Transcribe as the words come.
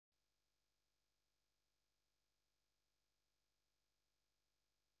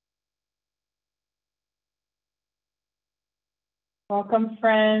Welcome,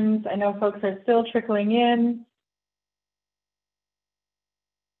 friends. I know folks are still trickling in.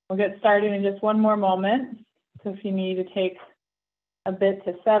 We'll get started in just one more moment. So if you need to take a bit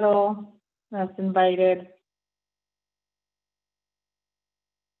to settle, that's invited.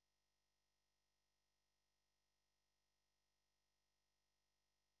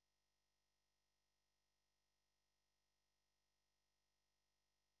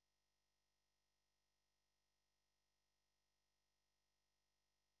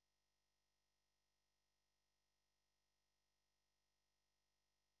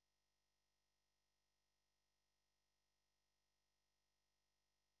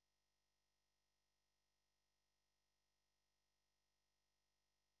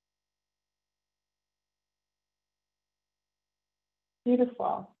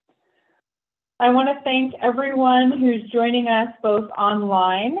 Beautiful. I want to thank everyone who's joining us both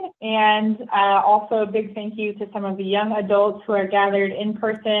online and also a big thank you to some of the young adults who are gathered in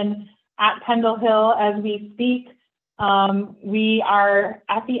person at Pendle Hill as we speak. We are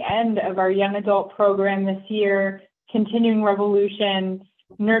at the end of our young adult program this year, Continuing Revolution,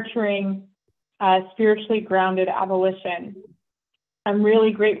 Nurturing Spiritually Grounded Abolition. I'm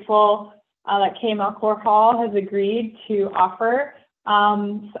really grateful that Melchor Hall has agreed to offer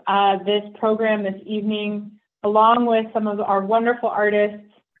this program this evening, along with some of our wonderful artists.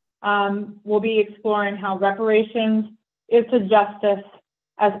 We'll be exploring how reparations is to justice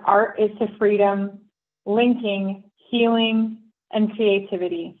as art is to freedom, linking healing and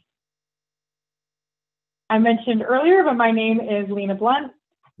creativity. I mentioned earlier, but my name is Lena Blunt.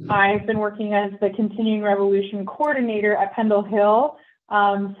 I've been working as the Continuing Revolution coordinator at Pendle Hill,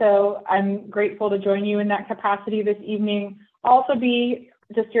 so I'm grateful to join you in that capacity this evening. I'll also be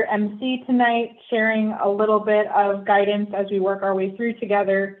just your MC tonight, sharing a little bit of guidance as we work our way through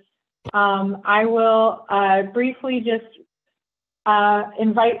together. I will briefly just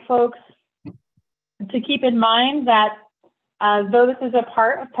invite folks to keep in mind that though this is a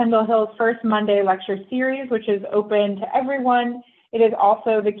part of Pendle Hill's first Monday lecture series, which is open to everyone, it is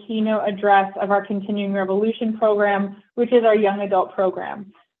also the keynote address of our Continuing Revolution program, which is our young adult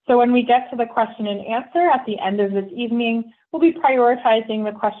program. So when we get to the question and answer at the end of this evening, we'll be prioritizing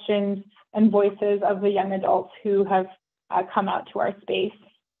the questions and voices of the young adults who have come out to our space.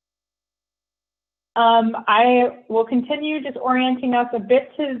 I will continue just orienting us a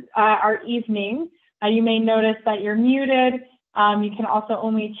bit to our evening. You may notice that you're muted. You can also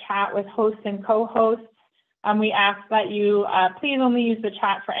only chat with hosts and co-hosts. We ask that you please only use the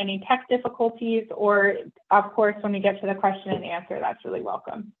chat for any tech difficulties, or of course, when we get to the question and answer, that's really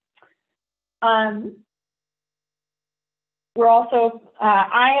welcome. We're also,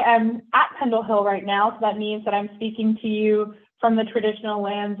 I am at Pendle Hill right now, so that means that I'm speaking to you from the traditional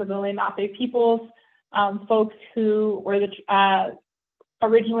lands of the Lenape peoples, folks who were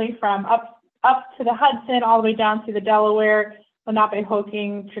originally from up to the Hudson, all the way down to the Delaware,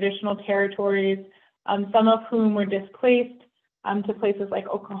 Lenape-Hoking traditional territories, some of whom were displaced to places like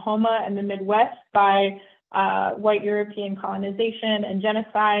Oklahoma and the Midwest by white European colonization and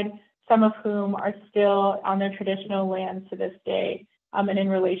genocide, some of whom are still on their traditional lands to this day and in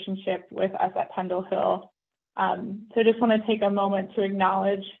relationship with us at Pendle Hill. So just want to take a moment to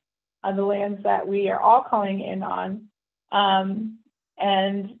acknowledge the lands that we are all calling in on.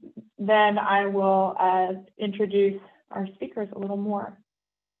 And then I will introduce our speakers a little more.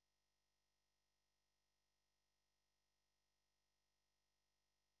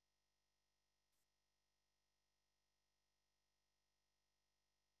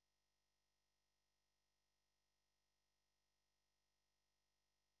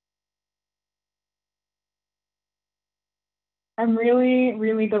 I'm really,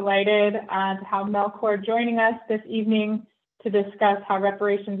 really delighted to have Melchor joining us this evening to discuss how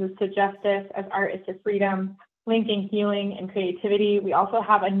reparations is to justice as art is to freedom, linking healing and creativity. We also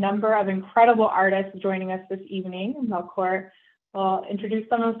have a number of incredible artists joining us this evening. Melchor will introduce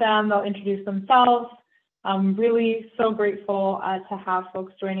some of them. They'll introduce themselves. I'm really so grateful to have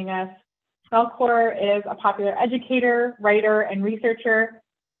folks joining us. Melchor is a popular educator, writer, and researcher,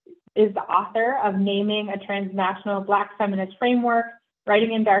 is the author of Naming a Transnational Black Feminist Framework,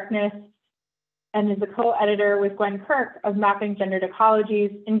 Writing in Darkness, and is the co-editor with Gwen Kirk of Mapping Gendered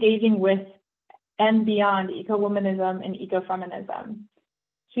Ecologies, Engaging with and Beyond Eco-Womanism and Ecofeminism.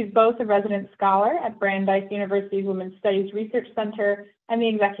 She's both a resident scholar at Brandeis University's Women's Studies Research Center and the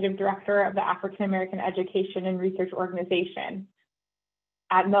executive director of the African American Education and Research Organization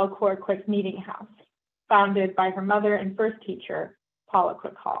at Melchor Quick Meeting House, founded by her mother and first teacher, Paula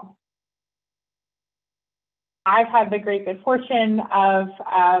Quick Hall. I've had the great good fortune of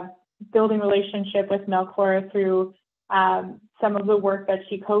building relationship with Melchor through some of the work that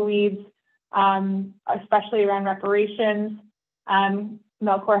she co-leads, especially around reparations.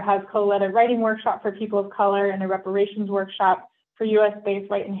 Melchor has co-led a writing workshop for people of color and a reparations workshop for US-based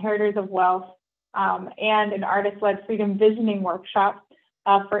white inheritors of wealth, and an artist-led freedom visioning workshop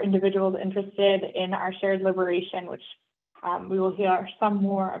for individuals interested in our shared liberation, which we will hear some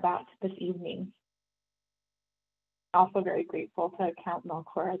more about this evening. Also very grateful to count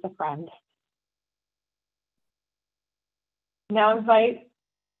Melchor as a friend. Now invite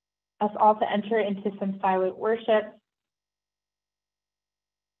us all to enter into some silent worship,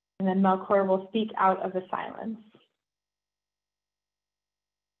 and then Melchor will speak out of the silence.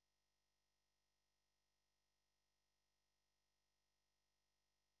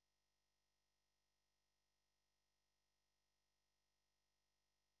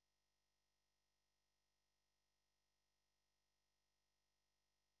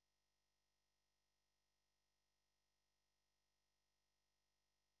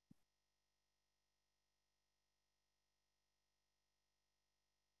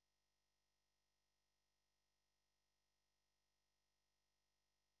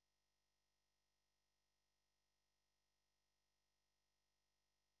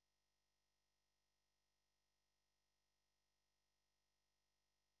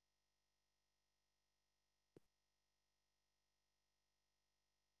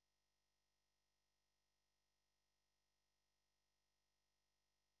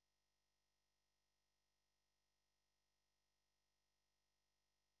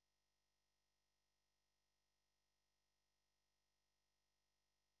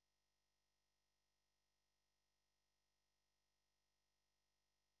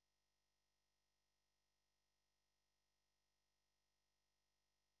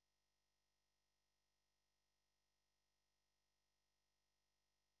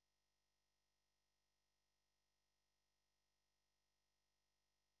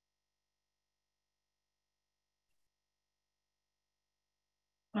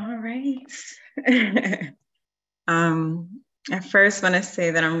 All right. I first want to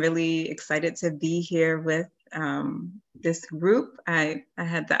say that I'm really excited to be here with this group. I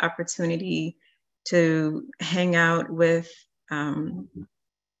had the opportunity to hang out with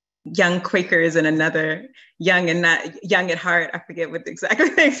young Quakers and another young and not young at heart. I forget what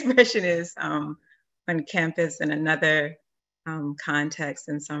exactly the expression is on campus in another context.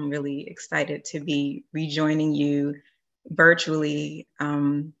 And so I'm really excited to be rejoining you virtually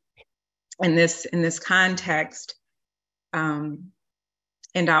in this context. And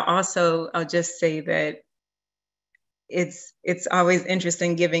I'll just say that it's always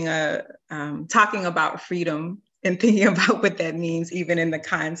interesting giving talking about freedom and thinking about what that means, even in the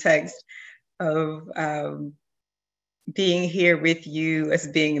context of being here with you, as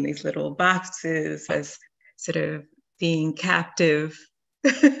being in these little boxes, as sort of being captive.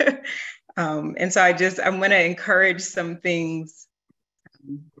 And so I'm going to encourage some things,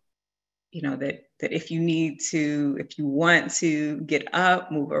 that if you want to get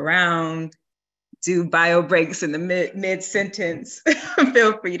up, move around, do bio breaks in the mid sentence,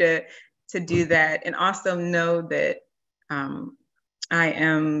 feel free to do that. And also know that I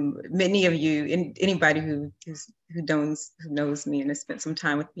am, many of you, anybody who knows me and has spent some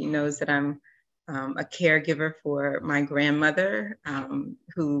time with me knows that I'm a caregiver for my grandmother,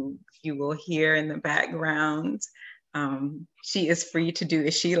 who you will hear in the background. She is free to do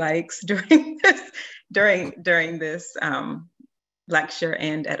as she likes during this lecture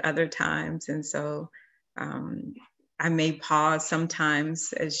and at other times. And so I may pause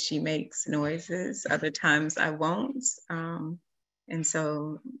sometimes as she makes noises, other times I won't. And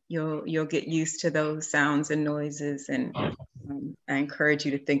so you'll get used to those sounds and noises. And I encourage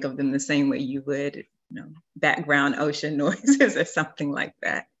you to think of them the same way you would, background ocean noises or something like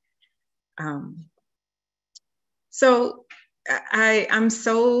that. So I'm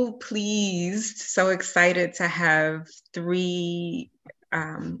so pleased, so excited to have three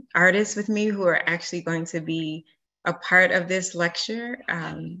artists with me who are actually going to be a part of this lecture.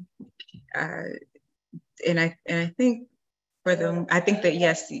 And I think for them, I think that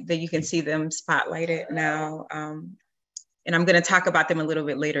yes, that you can see them spotlighted now. And I'm going to talk about them a little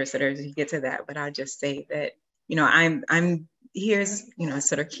bit later, so as you get to that. But I'll just say that I'm here's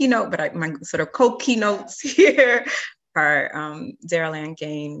sort of keynote, but my sort of co-keynotes here are Daryl Ann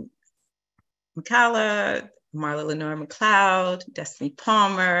Gain McCalla, Marla Lenore McLeod, Destiny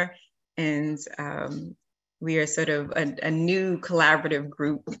Palmer, and we are sort of a new collaborative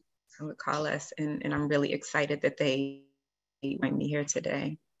group, I would call us, and I'm really excited that they joined me here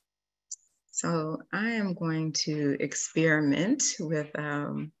today. So I am going to experiment with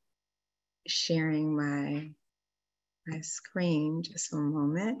sharing my my screen just a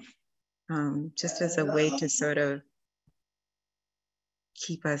moment, just as a way to sort of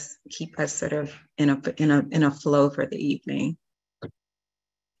keep us sort of in a flow for the evening.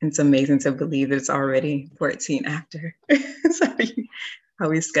 It's amazing to believe that it's already 14 after. Sorry, how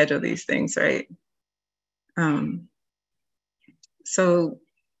we schedule these things, right? So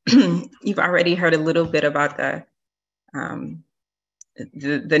you've already heard a little bit about the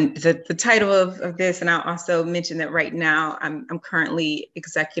title of this, and I'll also mention that right now I'm currently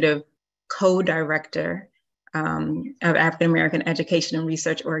executive co-director of African American Education and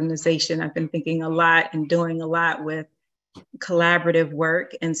Research Organization. I've been thinking a lot and doing a lot with collaborative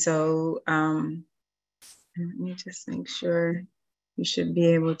work, and so let me just make sure you should be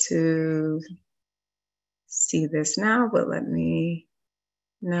able to see this now, but let me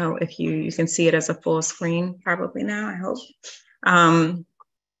know if you can see it as a full screen probably now, I hope.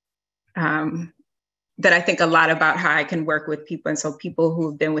 That I think a lot about how I can work with people. And so people who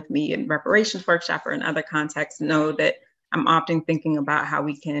have been with me in reparations workshop or in other contexts know that I'm often thinking about how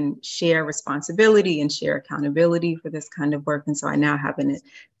we can share responsibility and share accountability for this kind of work. And so I now have an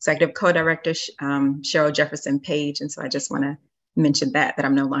executive co-director, Cheryl Jefferson Page. And so I just want to mention that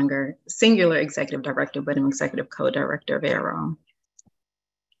I'm no longer singular executive director, but I'm executive co-director of ARO.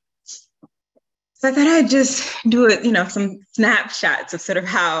 So I thought I'd just do some snapshots of sort of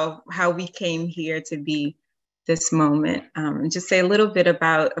how we came here to be this moment, and just say a little bit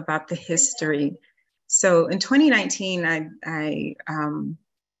about the history. So in 2019, I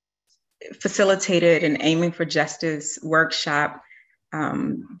facilitated an Aiming for Justice workshop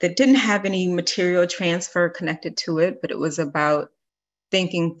that didn't have any material transfer connected to it, but it was about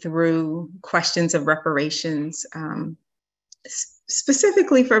thinking through questions of reparations,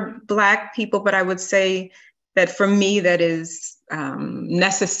 specifically for Black people, but I would say that for me, that is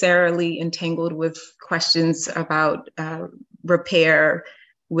necessarily entangled with questions about repair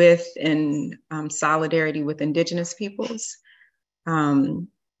with and solidarity with Indigenous peoples. And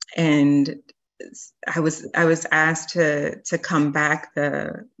I was asked to come back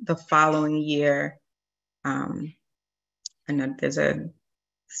the following year. I know there's a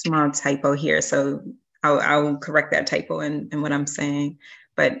small typo here, so I'll correct that typo in what I'm saying.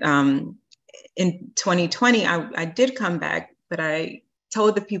 But in 2020, I did come back, but I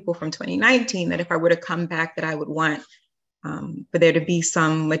told the people from 2019 that if I were to come back, that I would want for there to be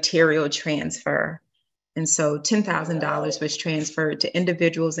some material transfer. And so $10,000 was transferred to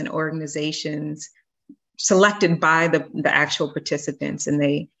individuals and organizations selected by the actual participants, and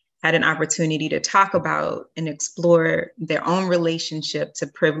they had an opportunity to talk about and explore their own relationship to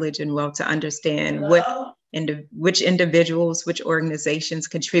privilege and wealth, to understand which individuals, which organizations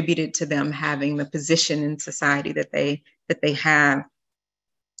contributed to them having the position in society that they have.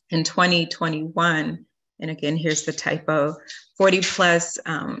 In 2021, and again, here's the typo, 40 plus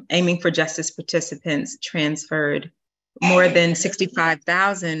Aiming for Justice participants transferred more than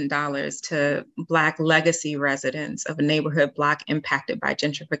 $65,000 to Black legacy residents of a neighborhood block impacted by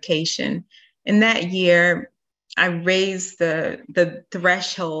gentrification. In that year, I raised the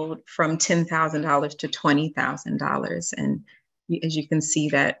threshold from $10,000 to $20,000. And as you can see,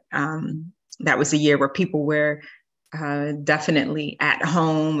 that that was a year where people were definitely at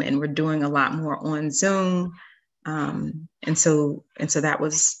home and we're doing a lot more on Zoom. And so that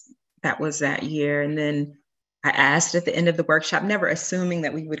was that year. And then I asked at the end of the workshop, never assuming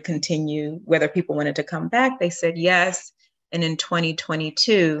that we would continue, whether people wanted to come back. They said yes. And in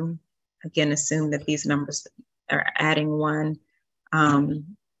 2022, again, assume that these numbers are adding one.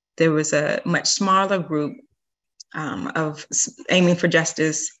 There was a much smaller group of Aiming for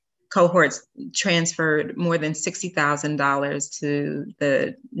Justice cohorts transferred more than $60,000 to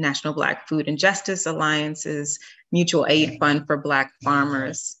the National Black Food and Justice Alliance's Mutual Aid Fund for Black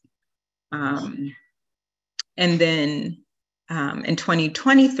Farmers. And then in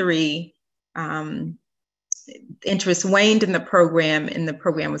 2023, interest waned in the program, and the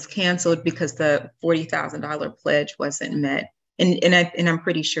program was canceled because the $40,000 pledge wasn't met. And I'm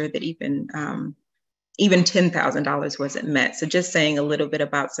pretty sure that even $10,000 wasn't met. So just saying a little bit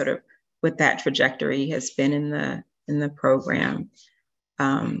about sort of what that trajectory has been in the program.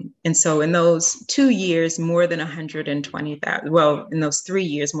 And so in those 2 years, more than $120,000, well, in those 3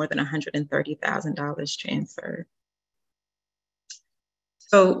 years, more than $130,000 transferred.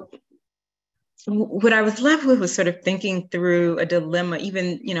 So what I was left with was sort of thinking through a dilemma,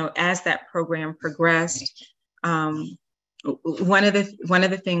 even, as that program progressed. One of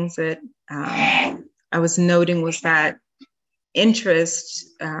the things that I was noting was that interest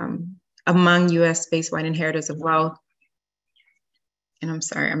among US-based white inheritors of wealth, and I'm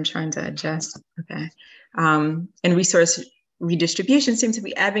sorry, I'm trying to adjust, okay. and resource redistribution seem to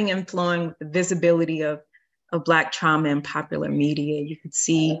be ebbing and flowing with the visibility of Black trauma in popular media. You could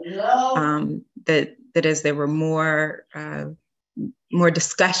see that as there were more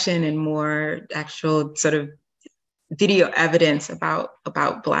discussion and more actual sort of video evidence about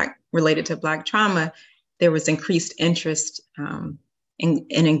related to Black trauma, there was increased interest in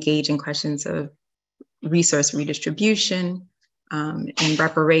engaging questions of resource redistribution and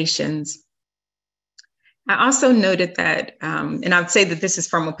reparations. I also noted that, and I would say that this is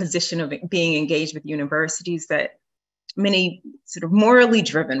from a position of being engaged with universities, that many sort of morally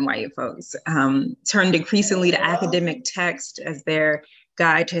driven white folks turned increasingly to academic text as their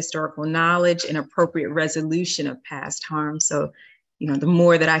guide to historical knowledge and appropriate resolution of past harm. So, the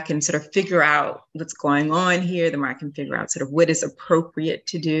more that I can sort of figure out what's going on here, the more I can figure out sort of what is appropriate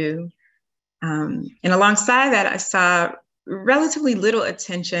to do. And alongside that, I saw relatively little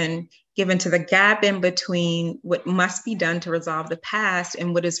attention given to the gap in between what must be done to resolve the past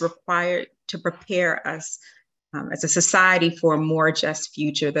and what is required to prepare us as a society for a more just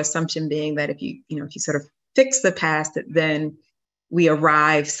future. The assumption being that if you sort of fix the past, that then we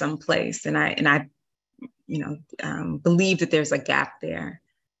arrive someplace. And I believe that there's a gap there.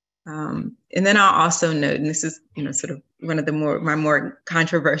 And then I'll also note, and this is, sort of one of my more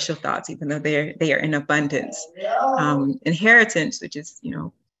controversial thoughts, even though they are in abundance. Inheritance, which is,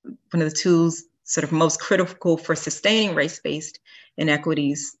 one of the tools sort of most critical for sustaining race-based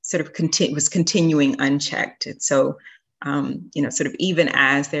inequities, sort of was continuing unchecked. And so, sort of even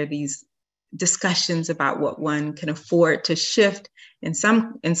as there are these discussions about what one can afford to shift in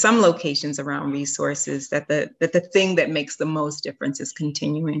some locations around resources, that the thing that makes the most difference is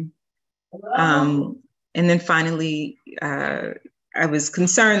continuing. And then finally, I was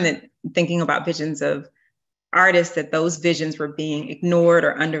concerned that thinking about visions of artists, that those visions were being ignored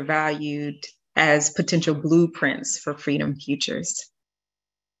or undervalued as potential blueprints for freedom futures.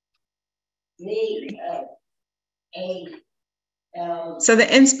 So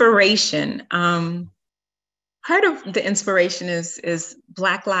the inspiration, part of the inspiration is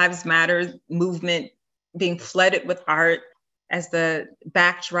Black Lives Matter movement being flooded with art as the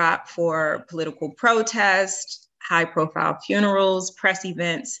backdrop for political protest, high-profile funerals, press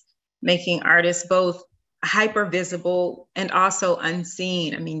events, making artists both hyper visible and also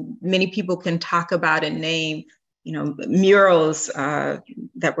unseen. I mean, many people can talk about and name, murals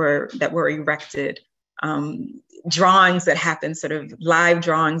that were erected, drawings that happen, sort of live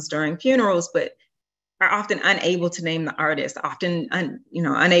drawings during funerals, but are often unable to name the artist, often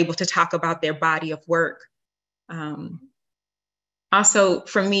unable to talk about their body of work. Also,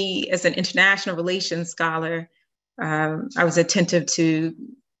 for me, as an international relations scholar, I was attentive to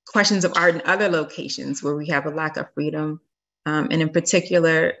questions of art in other locations where we have a lack of freedom. And in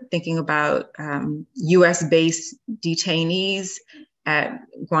particular, thinking about US-based detainees at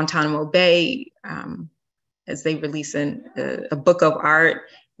Guantanamo Bay as they release a book of art,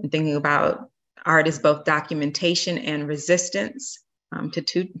 and thinking about art as both documentation and resistance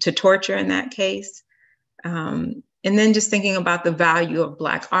to torture in that case. And then just thinking about the value of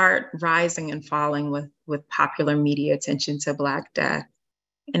Black art rising and falling with popular media attention to Black death.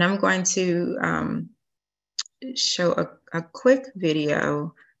 And I'm going to show a quick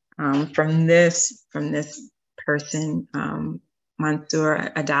video from this person,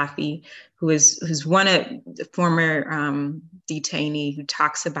 Mansour Adafi, who's one of the former detainee who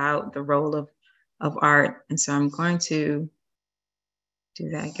talks about the role of art. And so I'm going to do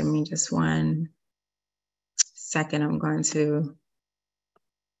that. Give me just 1 second. I'm going to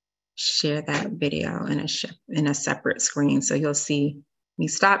share that video in a separate screen. So you'll see me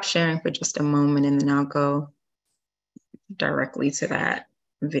stop sharing for just a moment, and then I'll go directly to that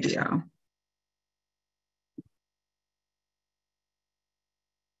video.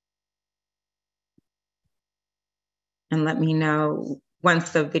 And let me know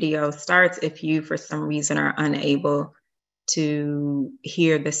once the video starts, if you, for some reason, are unable to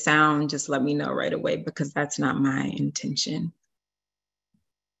hear the sound, just let me know right away, because that's not my intention.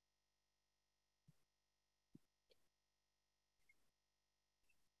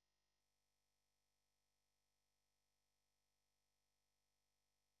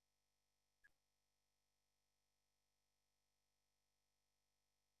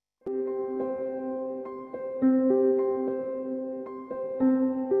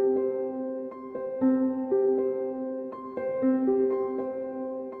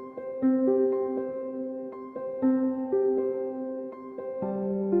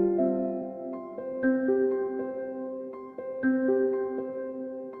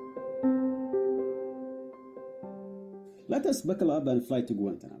 Let us buckle up and fly to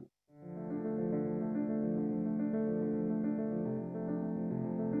Guantanamo.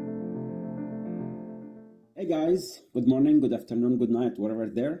 guys, good morning, good afternoon, good night, wherever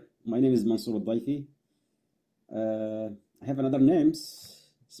there. My name is Mansour al-Daifi. I have another names,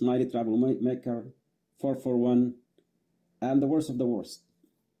 Smiley Travel Maker, 441, and the worst of the worst.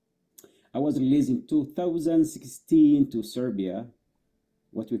 I was released in 2016 to Serbia,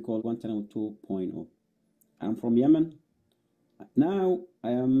 what we call Guantanamo 2.0. I'm from Yemen. Now I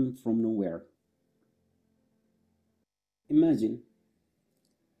am from nowhere. Imagine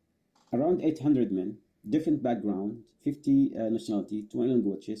around 800 men, different background, 50 nationality, 20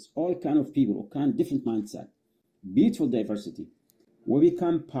 languages, all kind of people, all kind of different mindset, beautiful diversity. We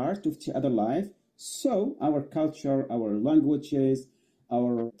become part of each other life. So our culture, our languages,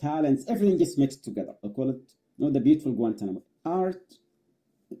 our talents, everything gets mixed together. I call it, the beautiful Guantanamo. Art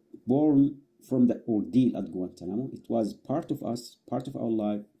born from the ordeal at Guantanamo. It was part of us, part of our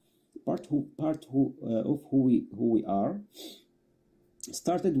life, of who we are.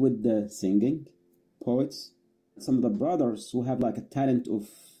 Started with the singing, poets. Some of the brothers who have like a talent of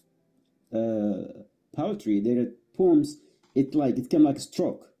poetry, their poems, it came like a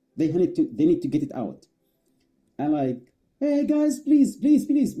stroke. They need to get it out. And like, hey guys, please,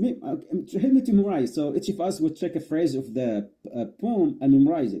 help me to memorize. So each of us would take a phrase of the poem and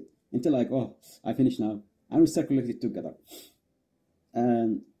memorize it until like, oh, I finished now. And we circulate it together.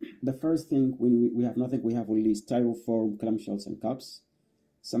 And the first thing, when we have nothing, we have only styrofoam, clamshells, and cups.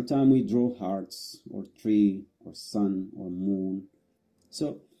 Sometimes we draw hearts, or tree, or sun, or moon.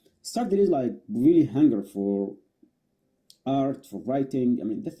 So started is like really hunger for art, for writing. I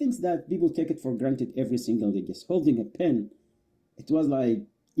mean, the things that people take it for granted every single day. Just holding a pen, it was like,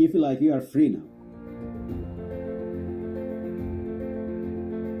 you feel like you are free now.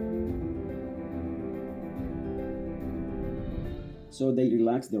 So they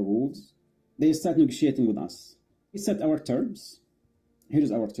relaxed the rules. They start negotiating with us. We set our terms.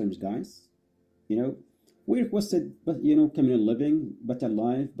 Here's our terms, guys. We requested, communal living, better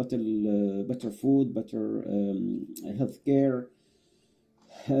life, better food, better healthcare,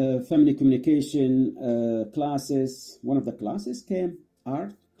 family communication, classes. One of the classes came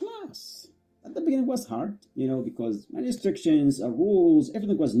art class. At the beginning, it was hard, because restrictions, rules,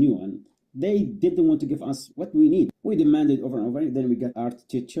 everything was new, and they didn't want to give us what we need. We demanded over and over. Then we got art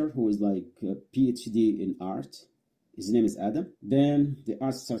teacher who is like a PhD in art. His name is Adam. Then the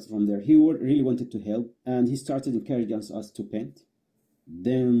art started from there. He really wanted to help, and he started encouraging us to paint.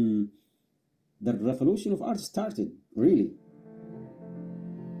 Then the revolution of art started, really.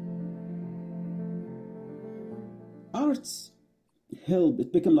 Arts helped,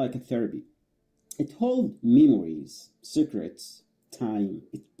 it became like a therapy. It holds memories, secrets, time.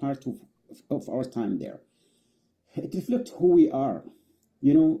 It's part of our time there. It reflects who we are,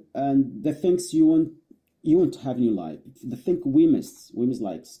 and the things you want to have in your life. The thing we miss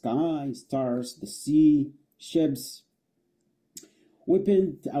like sky, stars, the sea, ships. We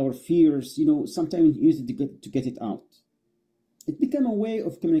paint our fears, sometimes we use it to get it out. It became a way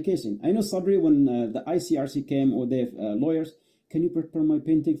of communication. I know Sabri, when the ICRC came, or the lawyers, can you prepare my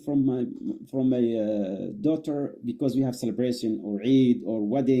painting from my daughter, because we have celebration or Eid or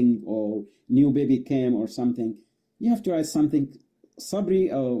wedding or new baby came or something. You have to write something.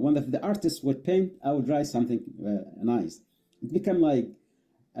 Sabri, one of the artists, would paint. I would write something nice. It became like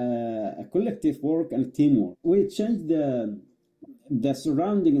a collective work and teamwork. We changed the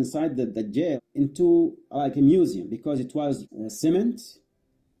surrounding inside the jail into like a museum, because it was cement,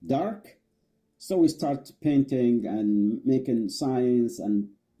 dark. So we start painting and making signs and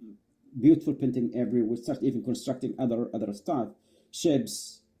beautiful painting everywhere. We start even constructing other stuff,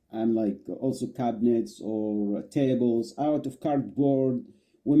 shapes, and like also cabinets or tables out of cardboard.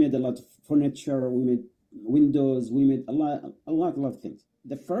 We made a lot of furniture. We made windows. We made a lot of things.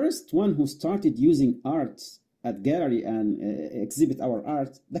 The first one who started using art at gallery and exhibit our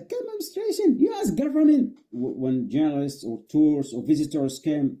art, the Camp administration, U.S. government. When journalists or tours or visitors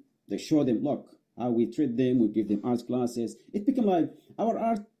came, they showed them, look, how we treat them. We give them art classes. It became like our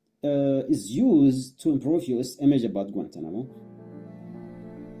art is used to improve U.S. image about Guantanamo.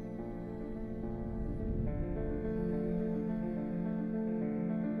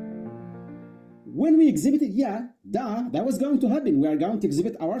 When we exhibited, that was going to happen. We are going to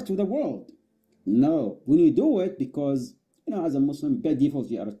exhibit our art to the world. No, when you do it, because, as a Muslim, by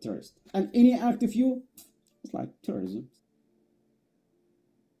default, you are a terrorist. And any act of you, it's like terrorism.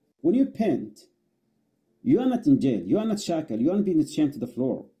 When you paint, you are not in jail. You are not shackled. You are not being chained to the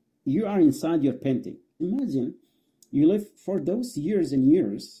floor. You are inside your painting. Imagine you live for those years and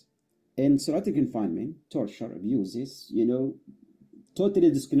years in solitary confinement, torture, abuses,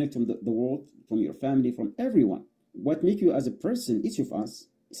 totally disconnected from the world, from your family, from everyone. What makes you as a person, each of us,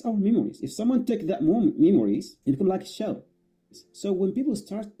 It's our memories. If someone take that memories, it become like a shell. So when people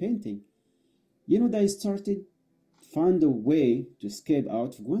start painting, they started find a way to escape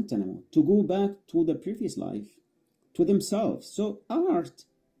out of Guantanamo, to go back to the previous life, to themselves. So art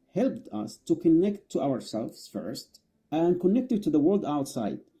helped us to connect to ourselves first and connected to the world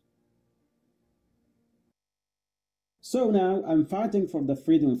outside. So now I'm fighting for the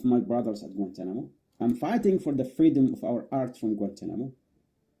freedom of my brothers at Guantanamo. I'm fighting for the freedom of our art from Guantanamo,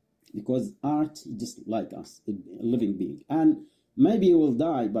 because art is just like us, a living being. And maybe it will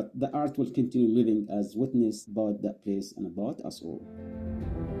die, but the art will continue living as witness about that place and about us all.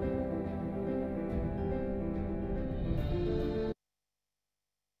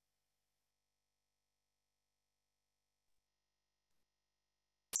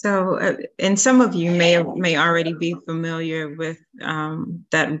 So, and some of you may already be familiar with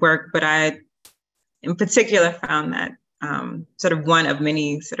that work, but I, in particular, found that sort of one of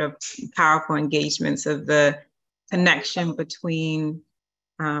many sort of powerful engagements of the connection between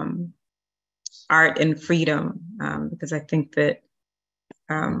art and freedom, because I think that,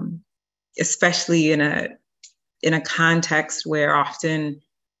 especially in a context where often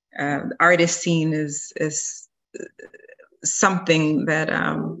art is seen as something that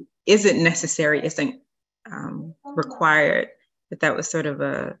isn't necessary, isn't required, that was sort of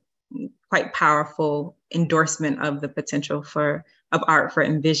a quite powerful endorsement of the potential of art for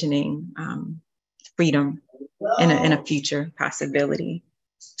envisioning freedom in a future possibility.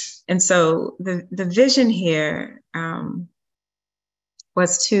 And so the vision here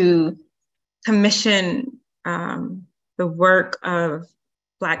was to commission the work of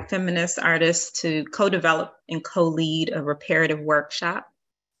Black feminist artists to co-develop and co-lead a reparative workshop,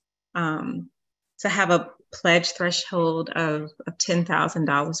 to have a pledge threshold of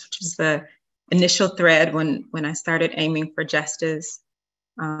 $10,000, which was the initial thread when I started aiming for justice,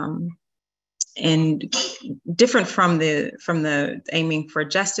 and different from the aiming for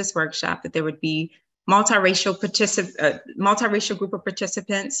justice workshop, that there would be multiracial group of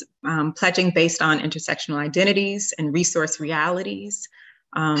participants pledging based on intersectional identities and resource realities.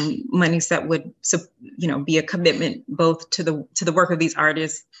 Monies that would, be a commitment both to the work of these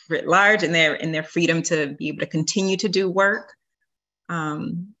artists writ large and their freedom to be able to continue to do work.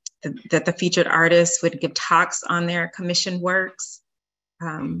 That the featured artists would give talks on their commissioned works.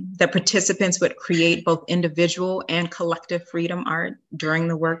 That participants would create both individual and collective freedom art during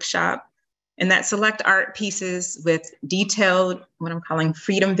the workshop, and that select art pieces with detailed, what I'm calling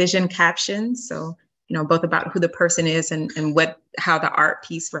freedom vision captions. So, both about who the person is and how the art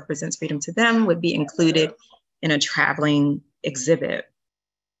piece represents freedom to them would be included in a traveling exhibit.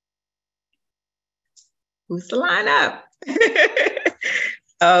 Who's the lineup?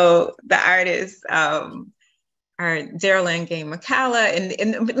 Oh, the artists are Daryl and Gay McCalla.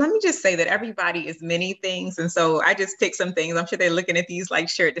 And let me just say that everybody is many things. And so I just picked some things. I'm sure they're looking at these like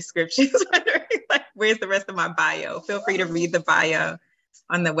shirt descriptions, like, where's the rest of my bio? Feel free to read the bio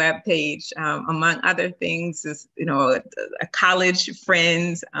on the webpage. Among other things is, a college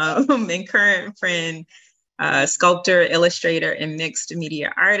friend and current friend, sculptor, illustrator, and mixed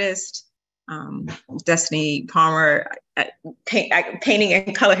media artist. Destiny Palmer, painting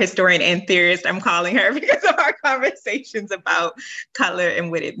and color historian and theorist, I'm calling her because of our conversations about color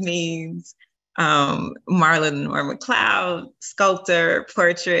and what it means. Marla Lenore McLeod, sculptor,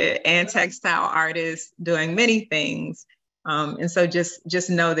 portrait, and textile artist, doing many things. And so just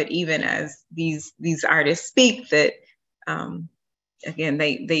know that even as these artists speak, that again,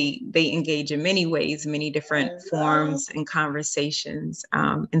 they engage in many ways, many different forms and conversations.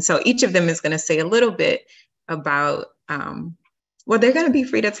 And so each of them is going to say a little bit about, they're going to be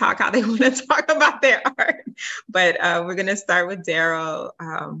free to talk how they want to talk about their art. But we're going to start with Daryl,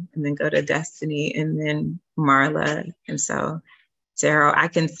 and then go to Destiny, and then Marla. And so, Daryl, I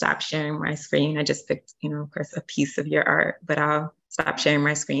can stop sharing my screen. I just picked, of course, a piece of your art, but I'll stop sharing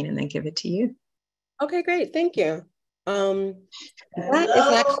my screen and then give it to you. Okay, great. Thank you. That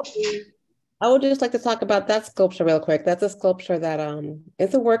is actually, I would just like to talk about that sculpture real quick. That's a sculpture that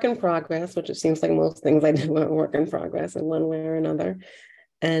it's a work in progress, which it seems like most things I do are a work in progress in one way or another.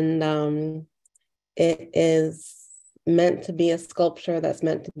 And it is meant to be a sculpture that's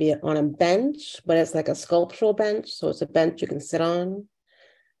meant to be on a bench, but it's like a sculptural bench. So it's a bench you can sit on.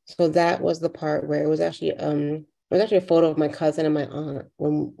 So that was the part where it was actually a photo of my cousin and my aunt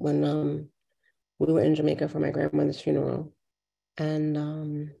when we were in Jamaica for my grandmother's funeral.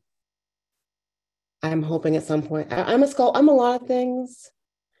 And I'm hoping at some point, I'm a lot of things,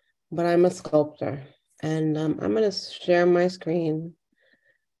 but I'm a sculptor. And I'm gonna share my screen.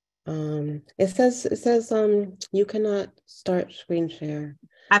 It says you cannot start screen share.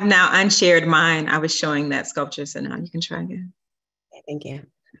 I've now unshared mine. I was showing that sculpture, so now you can try again. Thank you.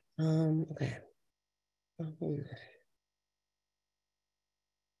 Okay.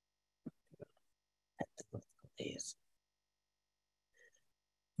 Please.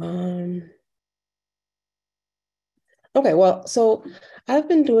 Okay, well, so I've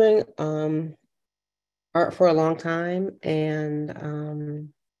been doing art for a long time, and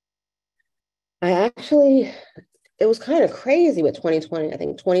I actually, it was kind of crazy with 2020. I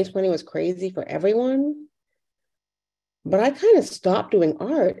think 2020 was crazy for everyone, but I kind of stopped doing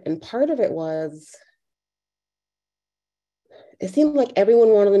art, and part of it was, it seemed like everyone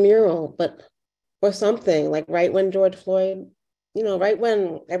wanted a mural, but or something, like right when George Floyd, right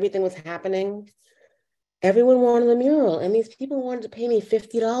when everything was happening, everyone wanted a mural, and these people wanted to pay me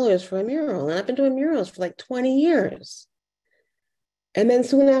 $50 for a mural, and I've been doing murals for like 20 years. And then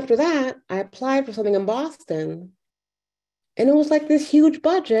soon after that, I applied for something in Boston, and it was like this huge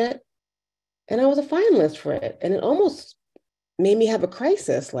budget, and I was a finalist for it, and it almost made me have a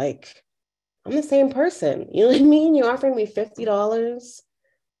crisis. Like, I'm the same person, you know what I mean? You're offering me $50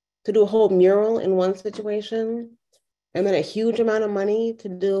 to do a whole mural in one situation, and then a huge amount of money to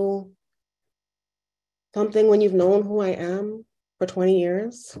do something when you've known who I am for 20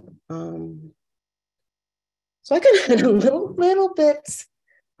 years. So I kind of had a little bit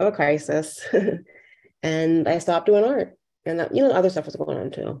of a crisis, and I stopped doing art, and other stuff was going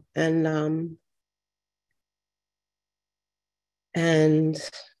on too, and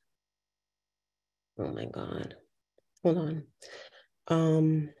oh my God, hold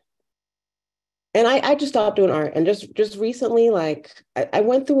on. And I just stopped doing art, and just recently, like I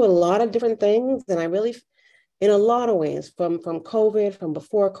went through a lot of different things, and I really, in a lot of ways, from COVID, from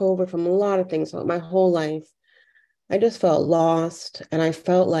before COVID, from a lot of things, my whole life, I just felt lost, and I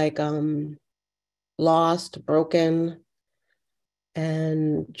felt like lost, broken,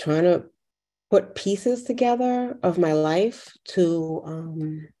 and trying to put pieces together of my life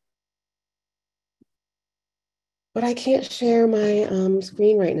to but I can't share my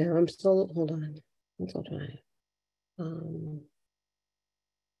screen right now. Hold on. I'm still trying.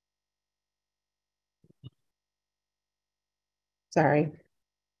 Sorry.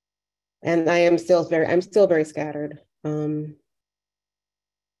 And I'm still very scattered. Zoom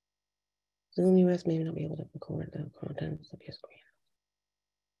US may not be able to record the contents of your screen.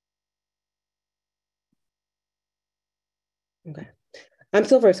 Okay. I'm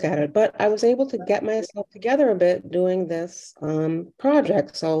still very scattered, but I was able to get myself together a bit doing this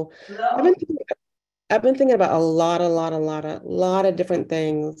project. So I've been thinking about a lot of different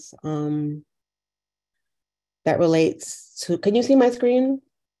things that relates to, can you see my screen?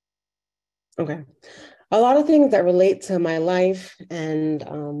 Okay. A lot of things that relate to my life,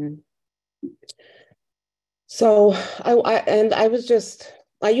 and so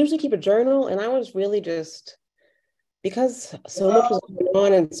I usually keep a journal, and I was really just, because so much was going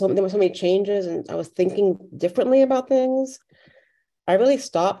on, and there were so many changes, and I was thinking differently about things, I really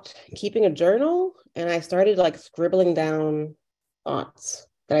stopped keeping a journal, and I started like scribbling down thoughts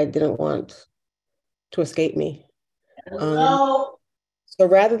that I didn't want to escape me. So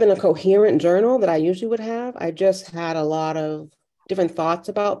rather than a coherent journal that I usually would have, I just had a lot of different thoughts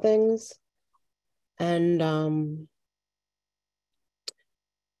about things. And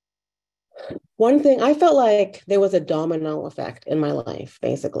one thing, I felt like there was a domino effect in my life,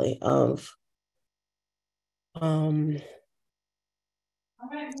 basically, of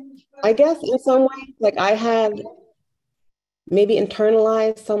I guess in some ways, like I had maybe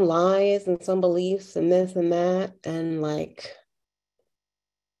internalized some lies and some beliefs and this and that. And like,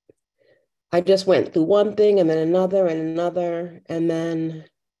 I just went through one thing and then another and another. And then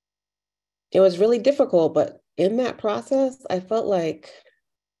it was really difficult. But in that process, I felt like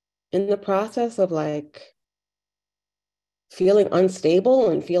in the process of like feeling unstable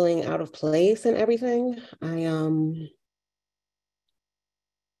and feeling out of place and everything,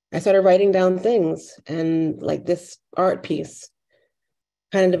 I started writing down things, and like this art piece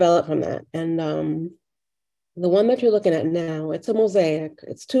kind of developed from that. And the one that you're looking at now, it's a mosaic.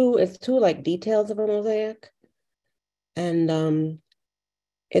 It's two like details of a mosaic. And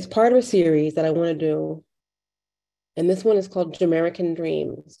it's part of a series that I want to do. And this one is called Jamaican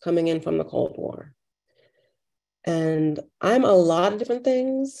Dreams, coming in from the Cold War. And I'm a lot of different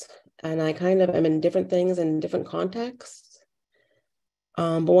things, and I kind of am in different things in different contexts.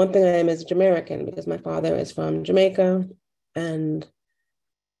 But one thing I am is Jamaican, because my father is from Jamaica, and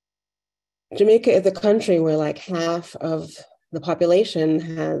Jamaica is a country where like half of the population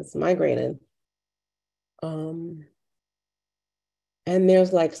has migrated. And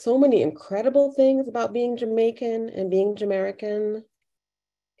there's like so many incredible things about being Jamaican and being Jamaican.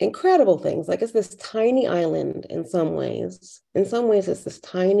 incredible things. Like it's this tiny island in some ways. In some ways, it's this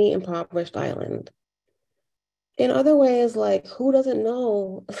tiny, impoverished island. In other ways, like who doesn't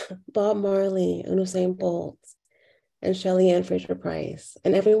know Bob Marley and Usain Bolt and Shelley Ann Fraser Price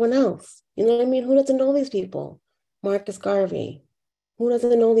and everyone else? You know what I mean? Who doesn't know these people? Marcus Garvey. Who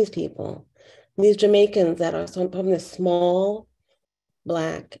doesn't know these people? These Jamaicans that are from this small,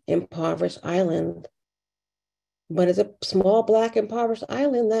 Black, impoverished island, but it's a small, Black, impoverished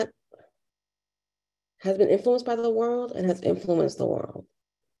island that has been influenced by the world and has influenced the world.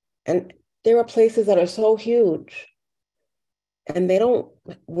 And there are places that are so huge and they don't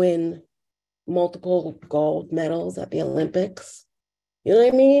win multiple gold medals at the Olympics. You know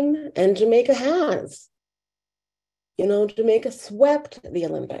what I mean? And Jamaica has. You know, Jamaica swept the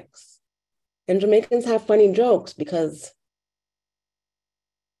Olympics. And Jamaicans have funny jokes because,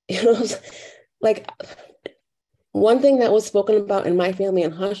 you know, like one thing that was spoken about in my family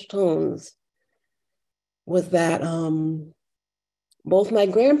in hushed tones was that both my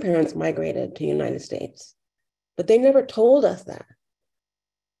grandparents migrated to the United States, but they never told us that.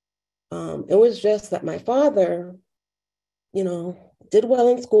 It was just that my father, you know, did well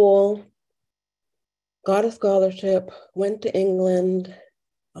in school, got a scholarship, went to England,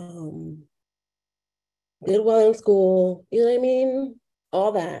 did well in school, you know what I mean?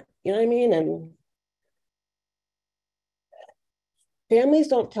 All that, you know what I mean? And families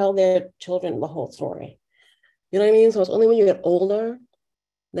don't tell their children the whole story. You know what I mean? So it's only when you get older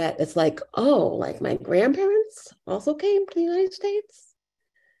that it's like, oh, like my grandparents also came to the United States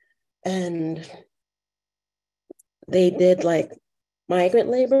and they did like migrant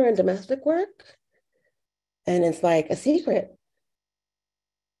labor and domestic work. And it's like a secret.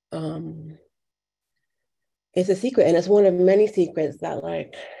 It's a secret, and it's one of many secrets that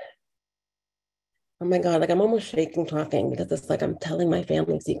like, oh my God, like I'm almost shaking talking because it's like I'm telling my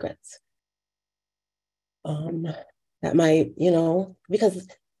family secrets. That might, you know, because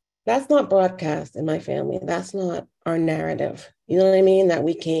that's not broadcast in my family. That's not our narrative. You know what I mean? That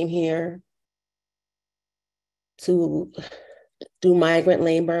we came here to do migrant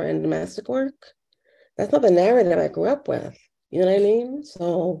labor and domestic work. That's not the narrative I grew up with. You know what I mean?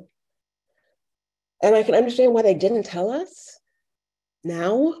 So, and I can understand why they didn't tell us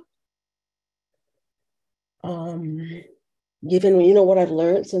now. Given, you know, what I've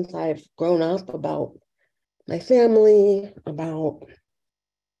learned since I've grown up about my family, about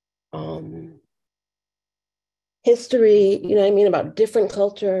history, you know what I mean, about different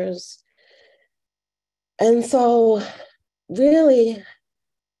cultures. And so really,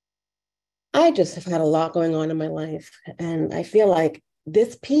 I just have had a lot going on in my life. And I feel like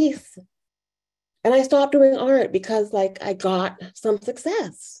this piece, and I stopped doing art because like I got some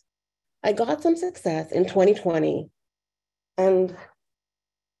success. I got some success in 2020. And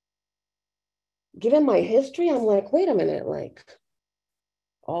given my history, I'm like, wait a minute, like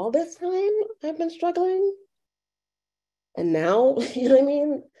all this time I've been struggling. And now, you know what I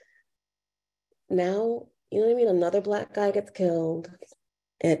mean? Now, you know what I mean? Another Black guy gets killed.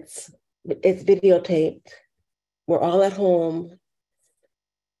 It's videotaped. We're all at home.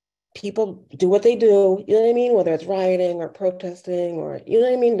 People do what they do, you know what I mean? Whether it's rioting or protesting or, you know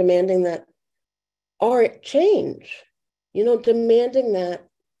what I mean? Demanding that art change, you know, demanding that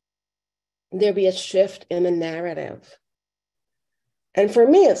there be a shift in the narrative. And for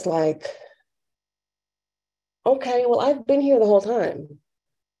me, it's like, okay, well, I've been here the whole time.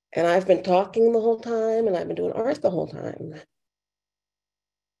 And I've been talking the whole time, and I've been doing art the whole time.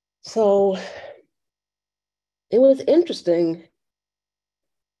 So it was interesting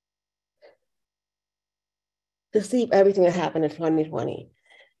to see everything that happened in 2020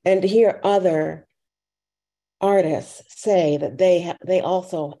 and to hear other artists say that they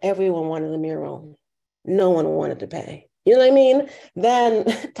also, everyone wanted a mural. No one wanted to pay. You know what I mean? Then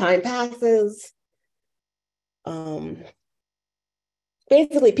time passes.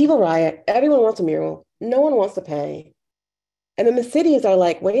 Basically, people riot. Everyone wants a mural. No one wants to pay. And then the cities are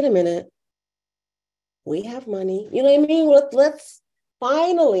like, wait a minute. We have money. You know what I mean? Let's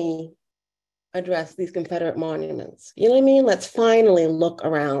finally address these Confederate monuments. You know what I mean? Let's finally look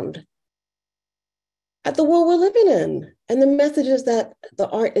around at the world we're living in and the messages that the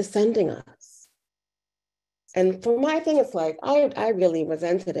art is sending us. And for my thing, it's like, I really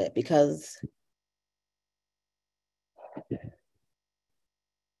resented it because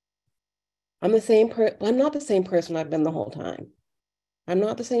I'm not the same person I've been the whole time. I'm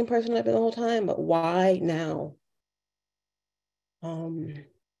not the same person I've been the whole time, but why now?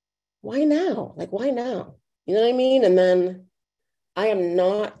 Why now? Like, why now? You know what I mean? And then I am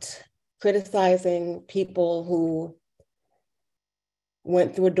not criticizing people who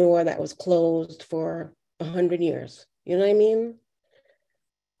went through a door that was closed for 100 years. You know what I mean?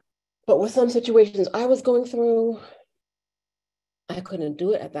 But with some situations I was going through, I couldn't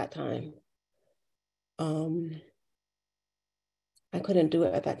do it at that time. I couldn't do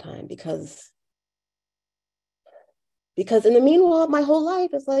it at that time because in the meanwhile, my whole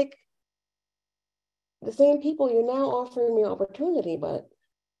life is like the same people, you're now offering me opportunity, but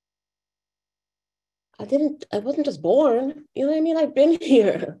I wasn't just born, you know what I mean? I've been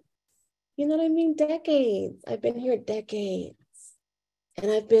here, you know what I mean? Decades. I've been here decades. And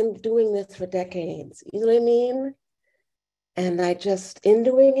I've been doing this for decades, you know what I mean? And I just, in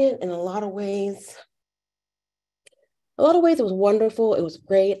doing it in a lot of ways, it was wonderful. It was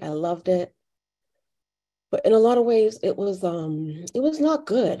great. I loved it. But in a lot of ways, it was not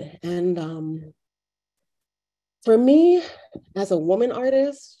good. And for me, as a woman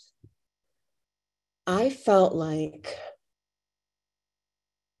artist, I felt like,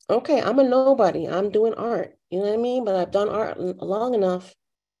 okay, I'm a nobody. I'm doing art, you know what I mean? But I've done art long enough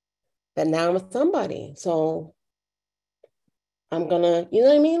that now I'm a somebody. So I'm gonna, you know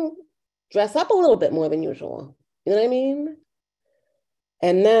what I mean? Dress up a little bit more than usual. You know what I mean?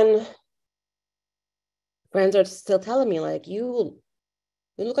 And then friends are still telling me, like, you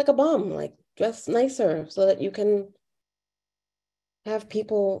look like a bum, like dress nicer so that you can have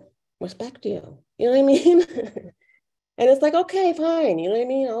people respect you. You know what I mean? And it's like, okay, fine. You know what I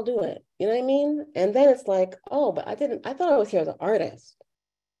mean? I'll do it. You know what I mean? And then it's like, oh, but I thought I was here as an artist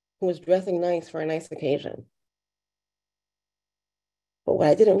who was dressing nice for a nice occasion. But what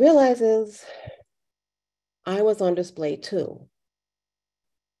I didn't realize is I was on display too.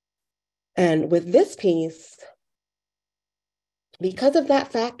 And with this piece, because of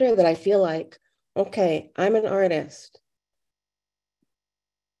that factor that I feel like, okay, I'm an artist.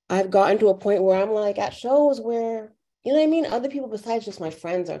 I've gotten to a point where I'm like at shows where, you know what I mean? Other people besides just my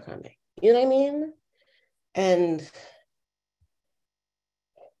friends are coming. You know what I mean? And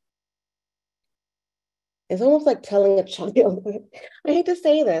it's almost like telling a child, I hate to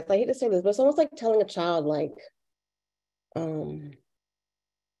say this, but it's almost like telling a child, like,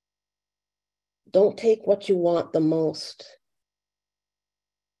 don't take what you want the most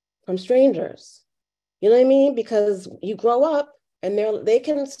from strangers. You know what I mean? Because you grow up and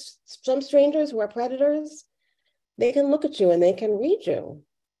some strangers who are predators, they can look at you and they can read you.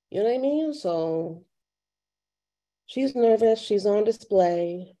 You know what I mean? So she's nervous, she's on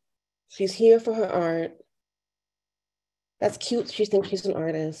display, she's here for her art. That's cute, she thinks she's an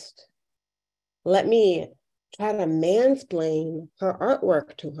artist. Let me try to mansplain her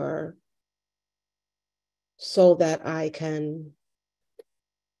artwork to her so that I can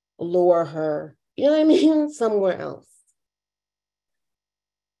lure her, you know what I mean, somewhere else.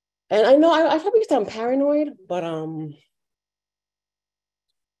 And I know I probably sound paranoid, but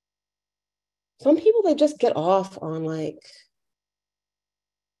some people, they just get off on like,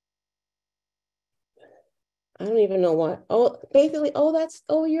 I don't even know what. Oh, basically, oh,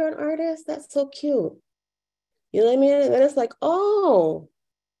 you're an artist? That's so cute. You know what I mean? And then it's like, oh,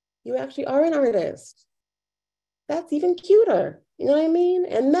 you actually are an artist. That's even cuter. You know what I mean?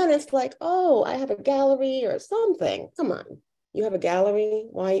 And then it's like, oh, I have a gallery or something. Come on. You have a gallery?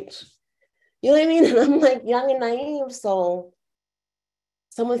 White? You know what I mean? And I'm like young and naive. So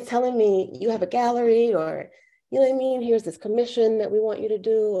someone's telling me you have a gallery, or, you know what I mean? Here's this commission that we want you to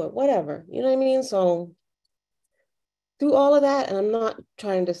do, or whatever. You know what I mean? So through all of that, and I'm not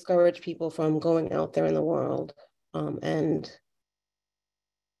trying to discourage people from going out there in the world, and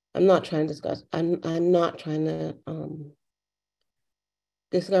I'm not trying to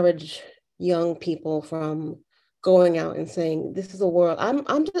discourage young people from going out and saying, this is a world. I'm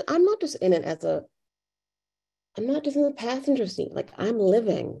not just in it as I'm not just in the passenger seat. Like, I'm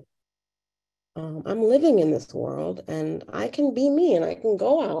living in this world, and I can be me and I can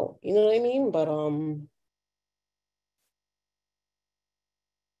go out, you know what I mean? But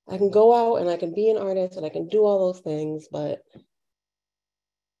I can go out and I can be an artist and I can do all those things, but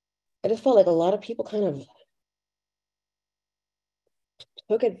I just felt like a lot of people kind of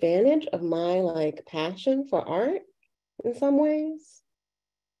took advantage of my like passion for art in some ways.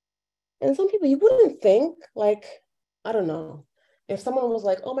 And some people, you wouldn't think, like, I don't know, if someone was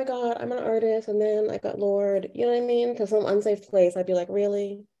like, oh my God, I'm an artist, and then I got lured, you know what I mean, to some unsafe place, I'd be like,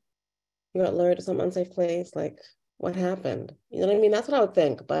 really? You got lured to some unsafe place? Like, what happened? You know what I mean? That's what I would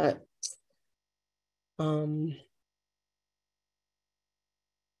think. But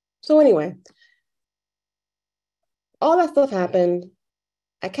so anyway, all that stuff happened.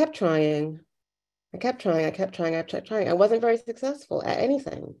 I kept trying. I kept trying. I wasn't very successful at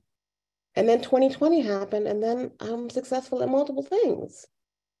anything. And then 2020 happened, and then I'm successful at multiple things.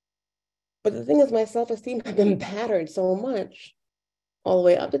 But the thing is, my self-esteem had been battered so much all the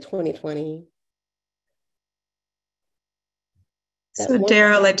way up to 2020. So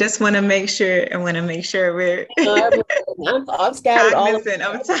Daryl, I just want to make sure, we're I'm scattered all over. cognizant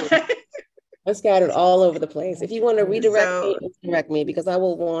of time. I'm scattered all over the place. If you want to redirect me, direct me, because I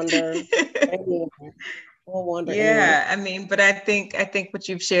will wander. Yeah, I mean, but I think what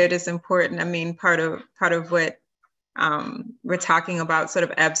you've shared is important. I mean, part of what we're talking about, sort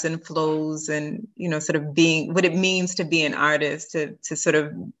of ebbs and flows, and sort of being what it means to be an artist, to sort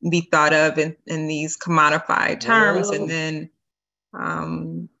of be thought of in these commodified terms, and then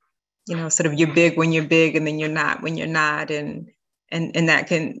sort of you're big when you're big, and then you're not when you're not, and that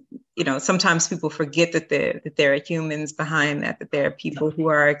can, sometimes people forget that there are humans behind that there are people who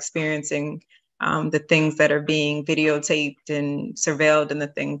are experiencing the things that are being videotaped and surveilled, and the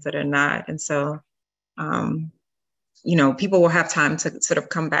things that are not. And so, people will have time to sort of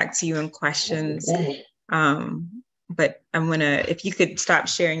come back to you in questions. But I'm gonna, if you could stop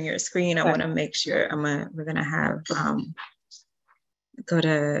sharing your screen, I want to make sure we're gonna have go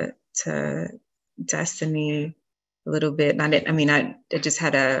to Destiny a little bit. And I just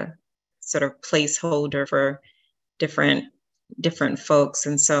had a sort of placeholder for different folks,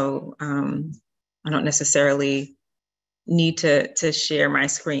 and so I don't necessarily need to share my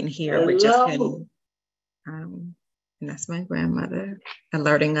screen here, but just can, and that's my grandmother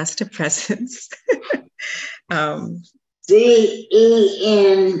alerting us to presence. CENCEN.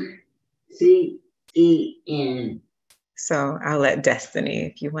 So I'll let Destiny,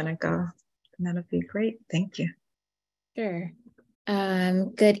 if you want to go, that'll be great. Thank you. Sure.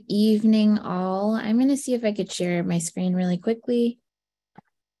 Good evening, all. I'm going to see if I could share my screen really quickly.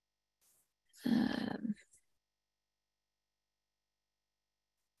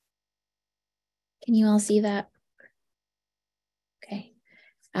 Can you all see that? Okay.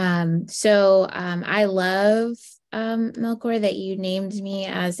 So I love, Melchor, that you named me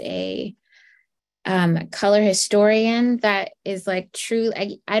as a color historian. That is like true.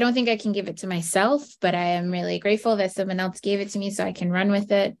 I don't think I can give it to myself, but I am really grateful that someone else gave it to me so I can run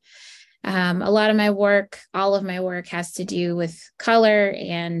with it. A lot of my work, all of my work has to do with color,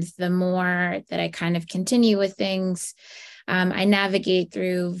 and the more that I kind of continue with things, I navigate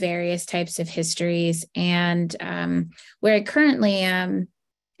through various types of histories, and where I currently am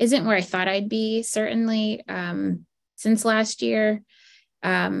isn't where I thought I'd be, certainly since last year.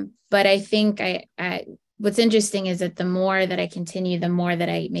 But I think what's interesting is that the more that I continue, the more that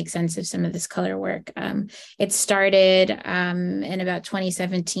I make sense of some of this color work. It started in about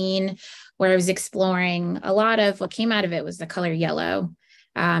 2017, where I was exploring a lot of what came out of it was the color yellow.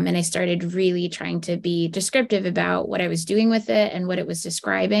 And I started really trying to be descriptive about what I was doing with it and what it was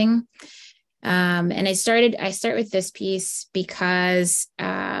describing. And I start with this piece because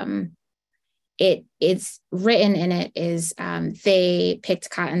it's written in it is they picked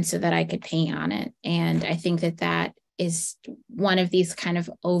cotton so that I could paint on it. And I think that is one of these kind of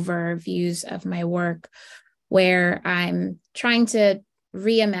overviews of my work, where I'm trying to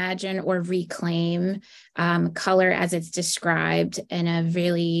reimagine or reclaim color as it's described in a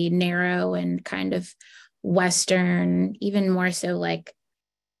really narrow and kind of Western, even more so like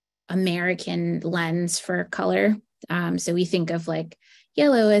American lens for color. So we think of like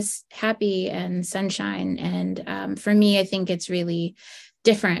yellow as happy and sunshine. And for me, I think it's really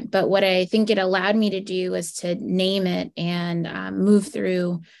different. But what I think it allowed me to do was to name it and move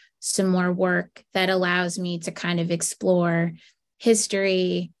through some more work that allows me to kind of explore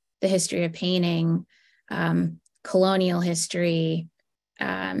history, the history of painting, colonial history,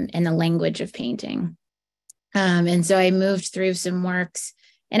 and the language of painting. And so I moved through some works,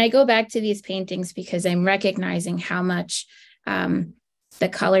 and I go back to these paintings because I'm recognizing how much the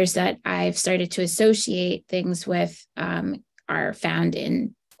colors that I've started to associate things with are found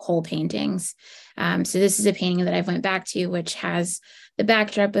in whole paintings. So this is a painting that I've went back to, which has the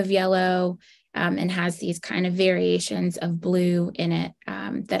backdrop of yellow and has these kind of variations of blue in it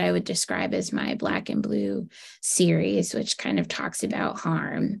that I would describe as my Black and Blue series, which kind of talks about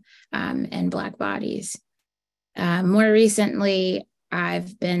harm and Black bodies. More recently,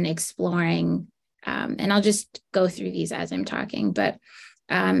 I've been exploring, and I'll just go through these as I'm talking, but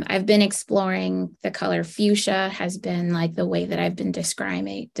I've been exploring the color fuchsia has been like the way that I've been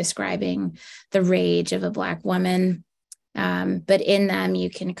describing the rage of a Black woman. But in them, you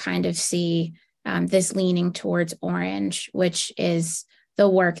can kind of see this leaning towards orange, which is the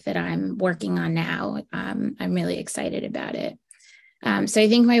work that I'm working on now. I'm really excited about it. So I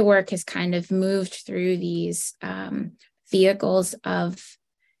think my work has kind of moved through these vehicles of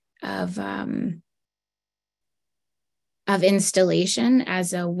of installation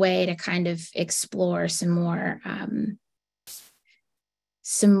as a way to kind of explore some more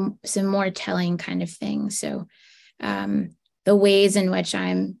telling kind of things. So the ways in which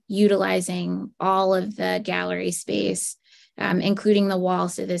I'm utilizing all of the gallery space, including the wall.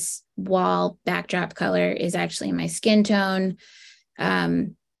 So this wall backdrop color is actually my skin tone.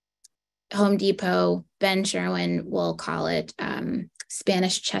 Home Depot, Ben Sherwin will call it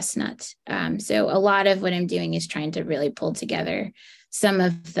Spanish chestnut. So a lot of what I'm doing is trying to really pull together some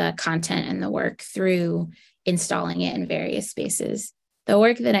of the content and the work through installing it in various spaces. The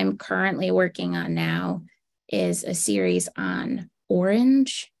work that I'm currently working on now is a series on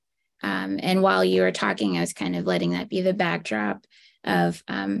orange. And while you were talking, I was kind of letting that be the backdrop of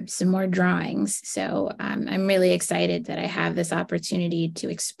some more drawings. So I'm really excited that I have this opportunity to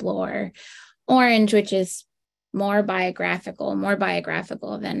explore orange, which is more biographical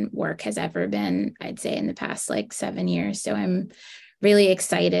than work has ever been, I'd say, in the past like 7 years. So I'm really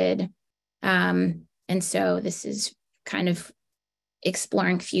excited. And so this is kind of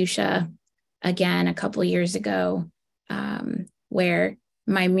exploring fuchsia again a couple years ago, where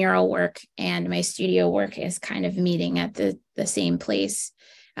my mural work and my studio work is kind of meeting at the same place,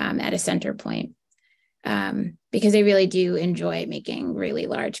 at a center point, because I really do enjoy making really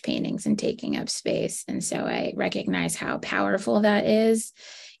large paintings and taking up space. And so I recognize how powerful that is.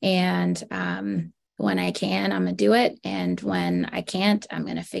 And when I can, I'm gonna do it. And when I can't, I'm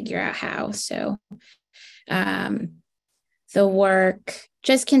gonna figure out how. So the work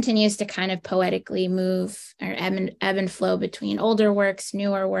just continues to kind of poetically move or ebb and flow between older works,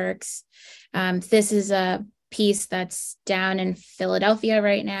 newer works. This is a piece that's down in Philadelphia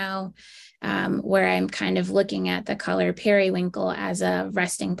right now, where I'm kind of looking at the color periwinkle as a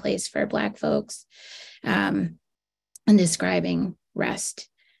resting place for Black folks, and describing rest.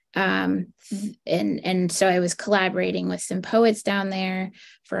 And so I was collaborating with some poets down there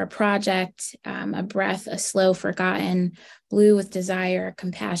for a project, A Breath, A Slow Forgotten, Blue with Desire,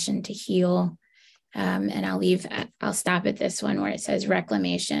 Compassion to Heal. And I'll stop at this one where it says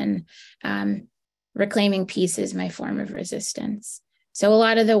reclamation. Reclaiming peace is my form of resistance. So a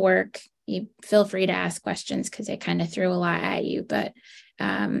lot of the work, you feel free to ask questions because I kind of threw a lot at you, but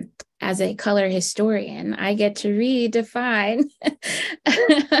as a color historian, I get to redefine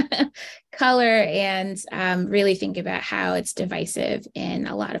color and really think about how it's divisive in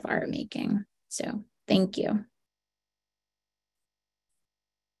a lot of art making. So thank you.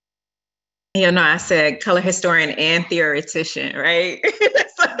 You know, I said color historian and theoretician, right?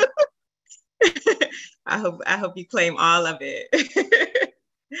 So, I hope you claim all of it.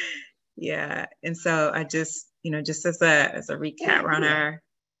 Yeah, and so I just, just as a recap, we're on our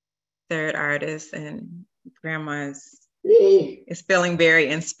third artist, and Grandma is feeling very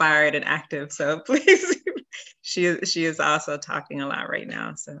inspired and active. So please, she is also talking a lot right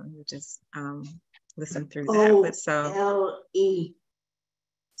now. So we'll just listen through that. But so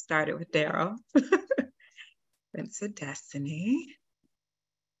started with Daryl. Went to Destiny.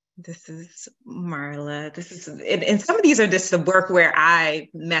 This is Marla. And some of these are just the work where I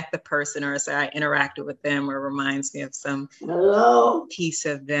met the person, or so I interacted with them, or reminds me of some piece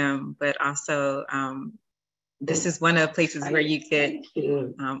of them. But also, this is one of the places where you get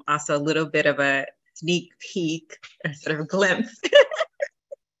also a little bit of a sneak peek, or sort of glimpse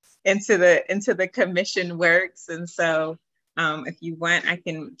into the commission works. And so, if you want, I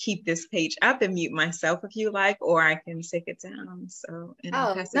can keep this page up and mute myself if you like, or I can take it down. So,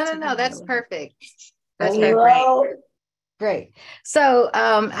 no, that's perfect. That's perfect. Great. So,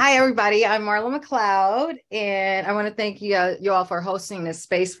 hi everybody. I'm Marla McLeod, and I want to thank you all for hosting this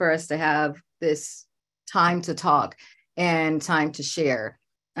space for us to have this time to talk and time to share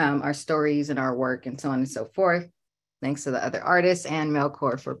our stories and our work and so on and so forth. Thanks to the other artists and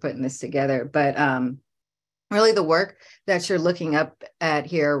Melchor for putting this together. But really, the work that you're looking up at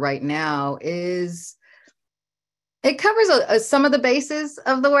here right now it covers some of the bases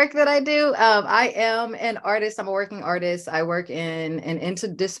of the work that I do. I am an artist. I'm a working artist. I work in an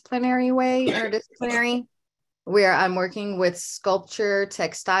interdisciplinary way, where I'm working with sculpture,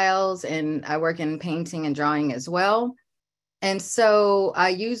 textiles, and I work in painting and drawing as well. And so I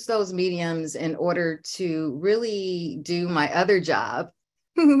use those mediums in order to really do my other job,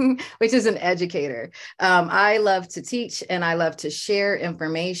 which is an educator. I love to teach, and I love to share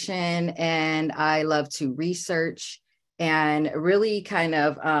information, and I love to research and really kind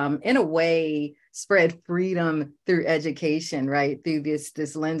of, in a way, spread freedom through education, right? Through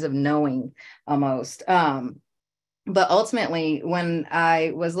this lens of knowing almost. But ultimately, when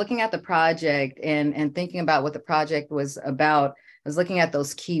I was looking at the project and thinking about what the project was about, was looking at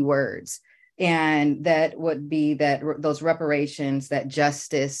those key words. And that would be those reparations, that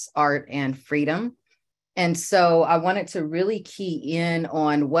justice, art, and freedom. And so I wanted to really key in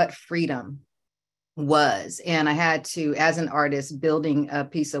on what freedom was. And I had to, as an artist building a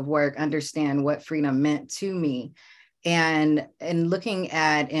piece of work, understand what freedom meant to me. And looking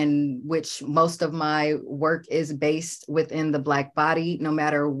at, in which most of my work is based within the Black body, no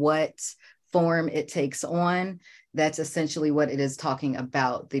matter what form it takes on, that's essentially what it is talking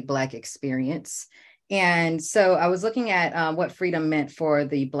about, the Black experience. And so I was looking at what freedom meant for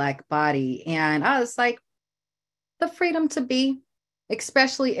the Black body. And I was like, the freedom to be,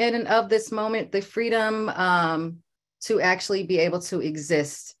 especially in and of this moment, the freedom to actually be able to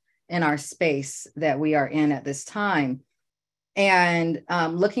exist in our space that we are in at this time. And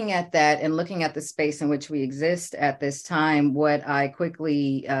looking at that and looking at the space in which we exist at this time, what I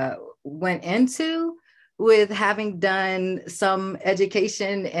quickly went into, with having done some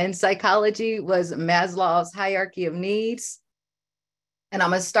education in psychology, was Maslow's hierarchy of needs. And I'm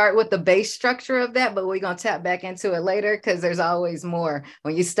going to start with the base structure of that, but we're going to tap back into it later, because there's always more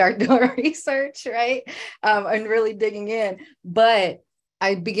when you start doing research, right? And really digging in. But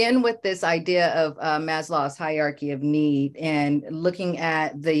I begin with this idea of Maslow's hierarchy of need, and looking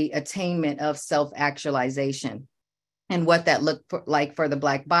at the attainment of self-actualization and what that looked like for the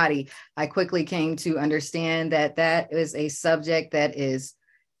Black body. I quickly came to understand that that is a subject that is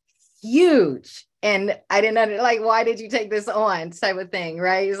huge. And I didn't like, why did you take this on, type of thing,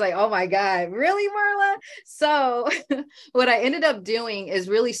 right? It's like, oh my God, really, Marla? So what I ended up doing is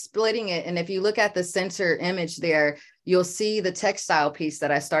really splitting it. And if you look at the center image there, you'll see the textile piece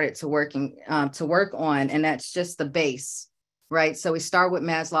that I started to work on. And that's just the base, right? So we start with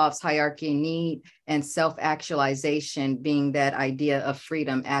Maslow's hierarchy of need, and self-actualization being that idea of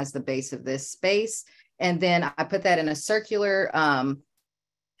freedom as the base of this space. And then I put that in a circular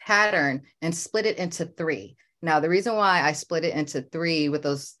pattern and split it into 3. Now, the reason why I split it into 3, with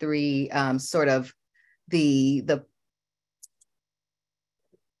those 3 sort of the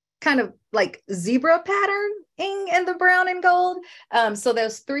kind of like zebra patterning in the brown and gold. So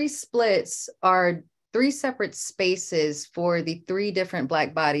those 3 splits are 3 separate spaces for the 3 different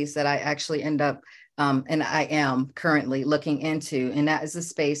Black bodies that I actually end up and I am currently looking into. And that is the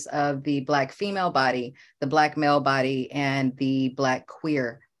space of the Black female body, the Black male body, and the Black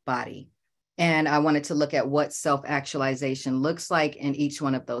queer body. And I wanted to look at what self-actualization looks like in each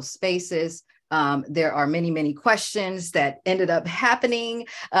one of those spaces. There are many, many questions that ended up happening,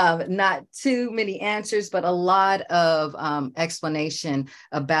 not too many answers, but a lot of explanation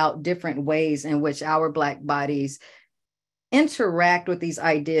about different ways in which our Black bodies interact with these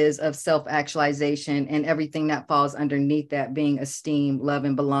ideas of self-actualization and everything that falls underneath that, being esteem, love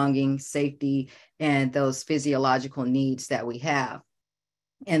and belonging, safety, and those physiological needs that we have.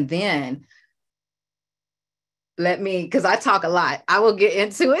 And then because I talk a lot, I will get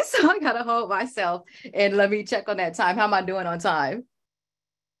into it. So I got to hold myself, and let me check on that time. How am I doing on time?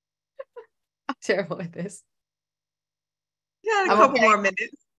 I'm terrible at this. Yeah, a couple more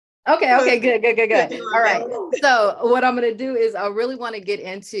minutes. Okay, good. All right. So what I'm going to do is I really want to get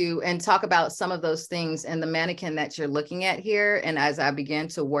into and talk about some of those things in the mannequin that you're looking at here. And as I begin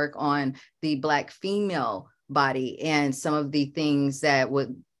to work on the Black female body and some of the things that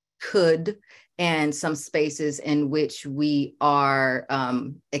could and some spaces in which we are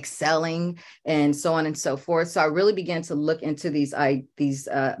excelling, and so on and so forth. So I really began to look into these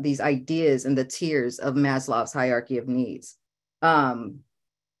ideas and the tiers of Maslow's hierarchy of needs.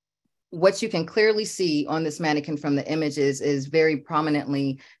 What you can clearly see on this mannequin from the images is very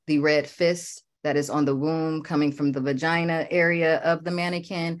prominently the red fist that is on the womb, coming from the vagina area of the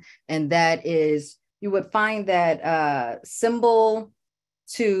mannequin. And that is, you would find that symbol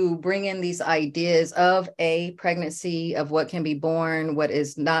to bring in these ideas of a pregnancy, of what can be born, what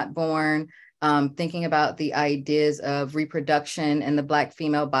is not born, thinking about the ideas of reproduction in the Black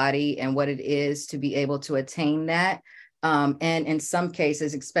female body and what it is to be able to attain that. And in some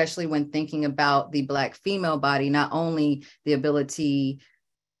cases, especially when thinking about the Black female body, not only the ability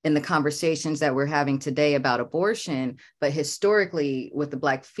in the conversations that we're having today about abortion, but historically with the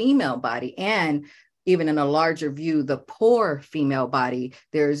Black female body, and even in a larger view, the poor female body,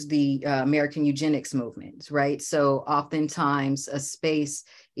 there's the American eugenics movement, right? So oftentimes a space,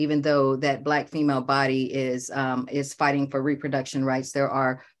 even though that Black female body is fighting for reproduction rights, there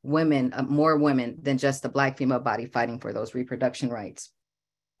are women, more women than just the Black female body fighting for those reproduction rights.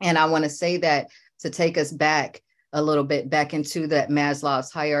 And I want to say that to take us back a little bit, back into that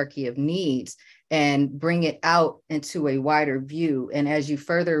Maslow's hierarchy of needs, and bring it out into a wider view. And as you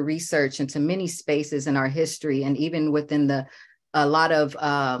further research into many spaces in our history, and even within the a lot of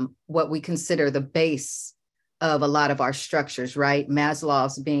what we consider the base of a lot of our structures, right?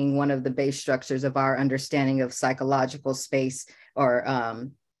 Maslow's being one of the base structures of our understanding of psychological space or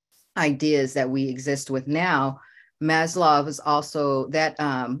ideas that we exist with now. Maslow was also, that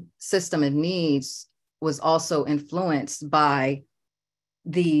system of needs was also influenced by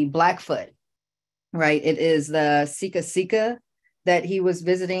the Blackfoot, right? It is the Sika that he was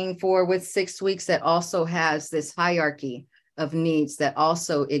visiting for with 6 weeks that also has this hierarchy of needs that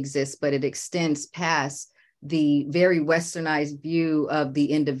also exists, but it extends past the very westernized view of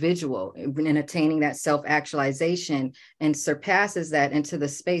the individual in attaining that self-actualization and surpasses that into the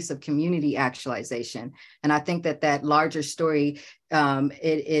space of community actualization. And I think that that larger story,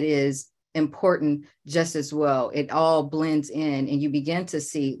 it is important just as well. It all blends in and you begin to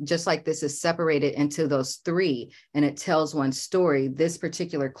see, just like this is separated into those three and it tells one story, this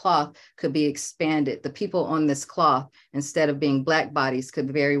particular cloth could be expanded. The people on this cloth, instead of being Black bodies,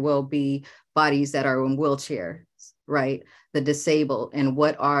 could very well be bodies that are in wheelchairs, right? The disabled, and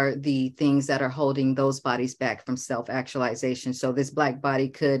what are the things that are holding those bodies back from self-actualization. So this Black body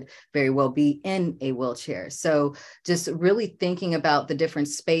could very well be in a wheelchair. So just really thinking about the different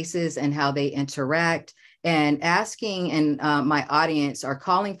spaces and how they interact, and asking and my audience, or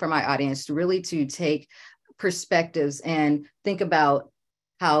calling for my audience to really to take perspectives and think about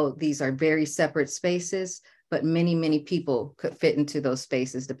how these are very separate spaces, but many, many people could fit into those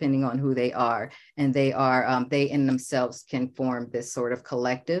spaces depending on who they are. And they are, they in themselves can form this sort of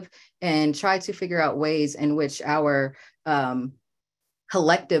collective and try to figure out ways in which our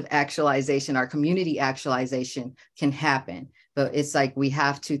collective actualization, our community actualization can happen. But it's like, we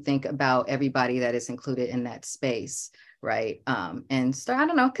have to think about everybody that is included in that space, right? And so, I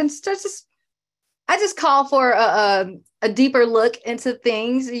don't know, I just call for a deeper look into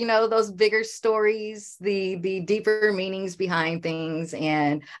things, you know, those bigger stories, the deeper meanings behind things.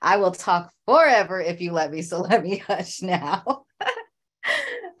 And I will talk forever if you let me, so let me hush now.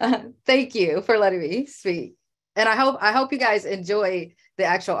 Thank you for letting me speak. And I hope you guys enjoy the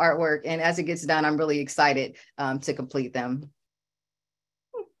actual artwork. And as it gets done, I'm really excited to complete them.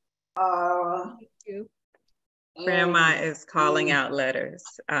 Thank you. Grandma is calling out letters.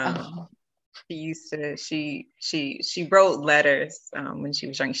 She used to, she wrote letters when she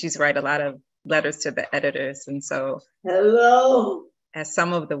was young. She's write a lot of letters to the editors. And so, hello, as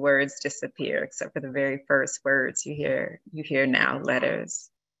some of the words disappear, except for the very first words you hear now, letters.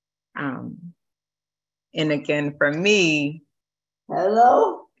 And again, for me,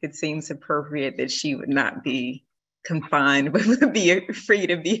 hello, it seems appropriate that she would not be confined, but would be free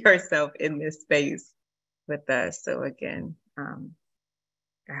to be herself in this space with us. So again,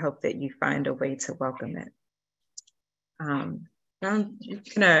 I hope that you find a way to welcome it. I'm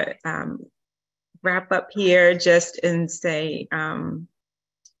just gonna wrap up here just and say,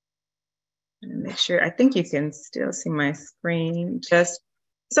 make sure, I think you can still see my screen. Just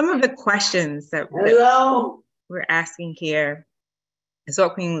some of the questions that we're asking here is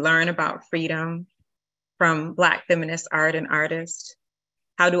what we can learn about freedom from Black feminist art and artists.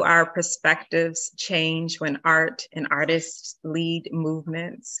 How do our perspectives change when art and artists lead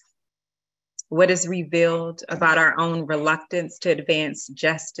movements? What is revealed about our own reluctance to advance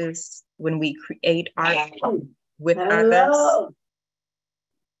justice when we create art with others?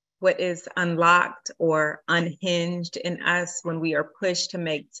 What is unlocked or unhinged in us when we are pushed to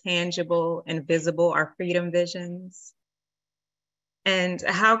make tangible and visible our freedom visions? And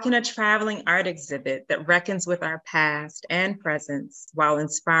how can a traveling art exhibit that reckons with our past and presence while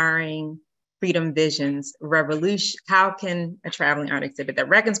inspiring freedom visions how can a traveling art exhibit that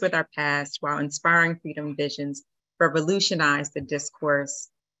reckons with our past while inspiring freedom visions revolutionize the discourse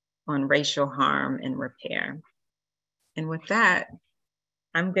on racial harm and repair? And with that,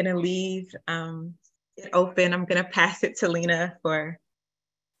 I'm gonna leave it open. I'm gonna pass it to Lena for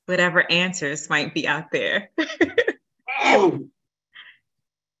whatever answers might be out there.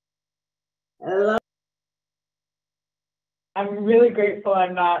 Hello. I'm really grateful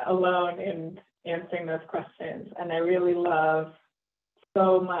I'm not alone in answering those questions. And I really love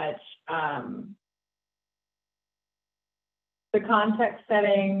so much the context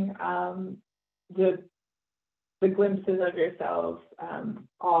setting, the glimpses of yourselves,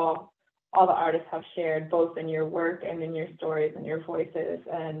 all the artists have shared, both in your work and in your stories and your voices.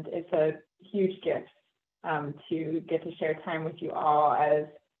 And it's a huge gift to get to share time with you all as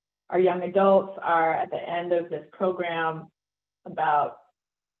our young adults are at the end of this program about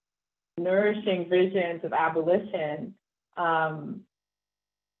nourishing visions of abolition. I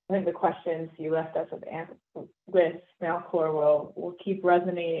think the questions you left us with Melchor will keep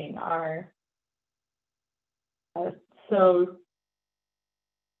resonating, are so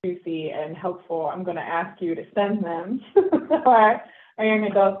juicy and helpful, I'm going to ask you to send them. So our young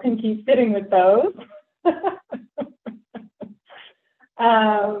adults can keep sitting with those.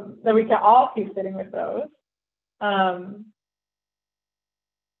 That we can all keep sitting with those.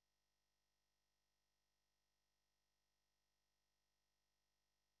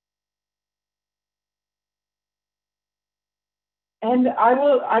 And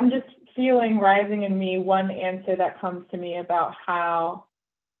I'm just feeling rising in me one answer that comes to me about how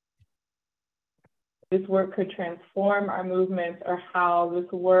this work could transform our movements, or how this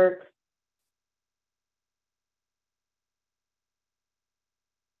work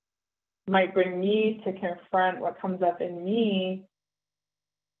might bring me to confront what comes up in me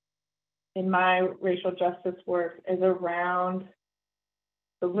in my racial justice work, is around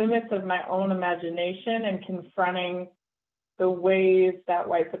the limits of my own imagination and confronting the ways that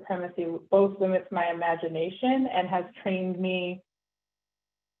white supremacy both limits my imagination and has trained me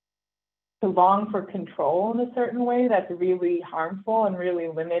to long for control in a certain way that's really harmful and really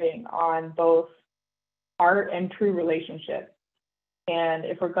limiting on both art and true relationships. And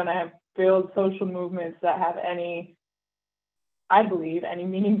if we're going to build social movements that have any, I believe, any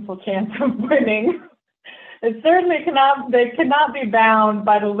meaningful chance of winning, it certainly cannot be bound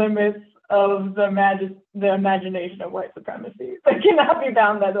by the limits of the imagination of white supremacy. It cannot be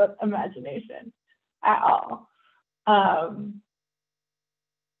bound by the imagination at all.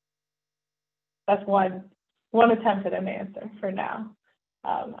 That's one attempt at an answer for now.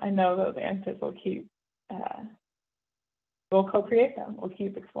 I know those answers will keep, we'll co-create them. We'll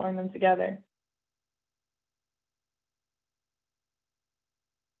keep exploring them together.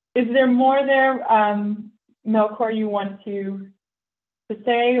 Is there more there, Melchor, you want to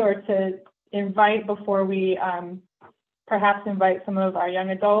say or to invite before we perhaps invite some of our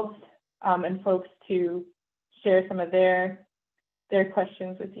young adults and folks to share some of their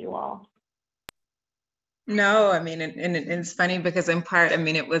questions with you all? No, I mean, and it's funny because in part, I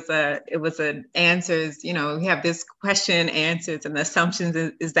mean, it was a answers, you know, we have this question answers, and the assumptions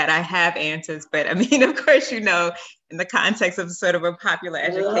is that I have answers. But I mean, of course, you know, in the context of sort of a popular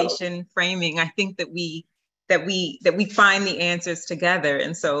education framing, I think that we find the answers together.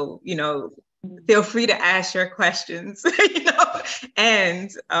 And so, you know, feel free to ask your questions, you know,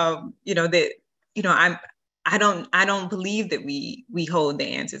 and you know, that, you know, I don't believe that we hold the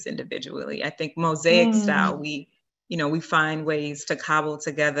answers individually. I think mosaic style, we find ways to cobble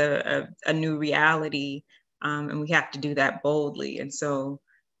together a new reality, and we have to do that boldly. And so,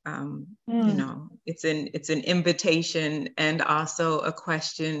 you know, it's an invitation and also a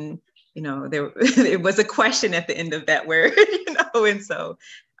question. You know, there was a question at the end of that word, you know, and so,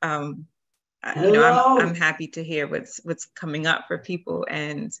 you know, I'm happy to hear what's coming up for people,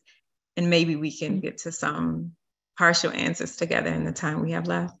 and maybe we can get to some partial answers together in the time we have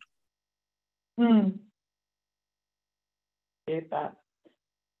left. Appreciate that.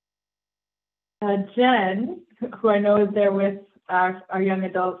 Jen, who I know is there with our young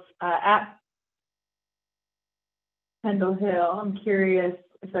adults at Kendall Hill, I'm curious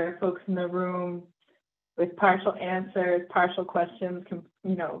if there are folks in the room with partial answers, partial questions,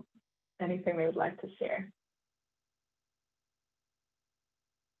 you know, anything they would like to share.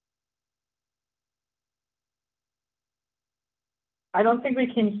 I don't think we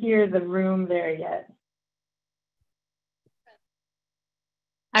can hear the room there yet.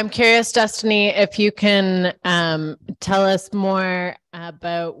 I'm curious, Destiny, if you can tell us more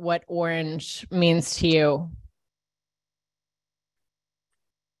about what orange means to you.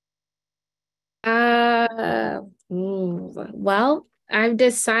 Well, I've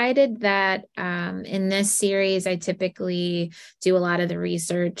decided that in this series, I typically do a lot of the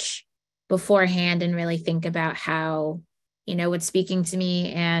research beforehand and really think about how, you know, what's speaking to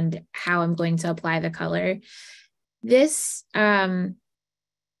me and how I'm going to apply the color. This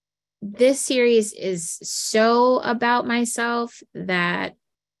series is so about myself that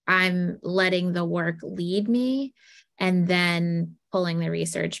I'm letting the work lead me and then pulling the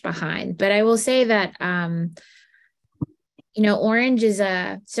research behind. But I will say that, you know, orange is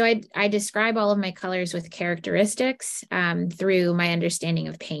so I describe all of my colors with characteristics through my understanding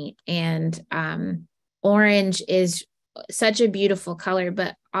of paint. And orange is such a beautiful color,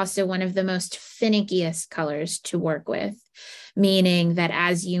 but also one of the most finickiest colors to work with, meaning that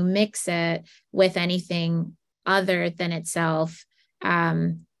as you mix it with anything other than itself,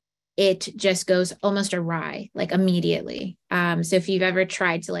 it just goes almost awry, like immediately. So if you've ever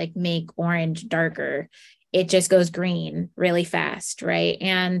tried to like make orange darker, it just goes green really fast, right?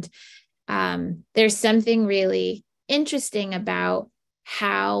 And there's something really interesting about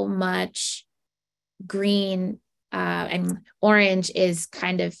how much green and orange is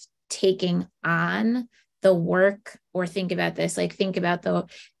kind of taking on the work, or think about this, like think about the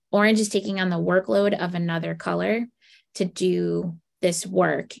orange is taking on the workload of another color to do this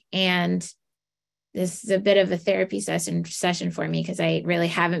work. And this is a bit of a therapy session for me, because I really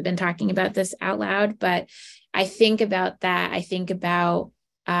haven't been talking about this out loud, but I think about that. I think about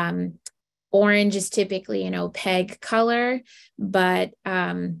orange is typically an opaque color, but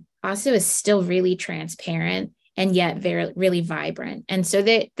also is still really transparent and yet very, really vibrant. And so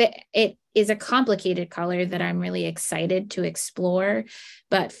it is a complicated color that I'm really excited to explore.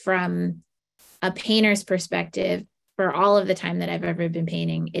 But from a painter's perspective, for all of the time that I've ever been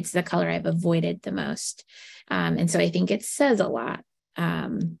painting, it's the color I've avoided the most. And so I think it says a lot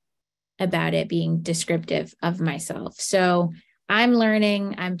about it being descriptive of myself. So I'm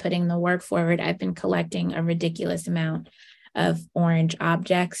learning, I'm putting the work forward. I've been collecting a ridiculous amount of orange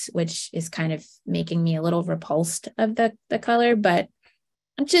objects, which is kind of making me a little repulsed of the color, but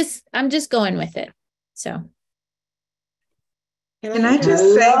I'm just going with it. So. Can I just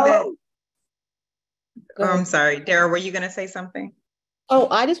say that? Oh, I'm sorry, Dara, were you going to say something? Oh,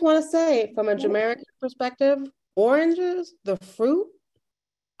 I just want to say, from a Jamaican perspective, oranges, the fruit,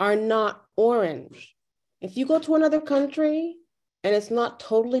 are not orange. If you go to another country and it's not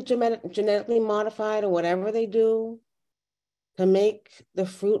totally genetically modified or whatever they do to make the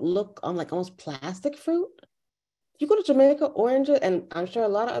fruit look like almost plastic fruit, if you go to Jamaica, oranges, and I'm sure a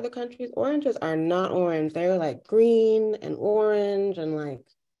lot of other countries, oranges are not orange. They're like green and orange, and like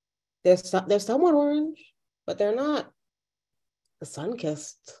they're somewhat orange, but they're not the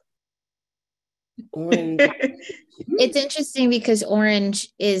sun-kissed orange. It's interesting because orange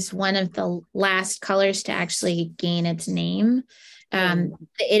is one of the last colors to actually gain its name.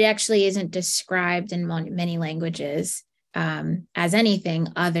 It actually isn't described in many languages as anything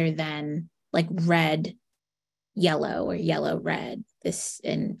other than like red, yellow, or yellow, red.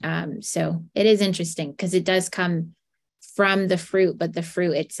 So it is interesting because it does come from the fruit, but the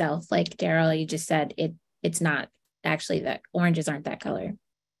fruit itself, like Daryl, you just said, it's not actually that. Oranges aren't that color.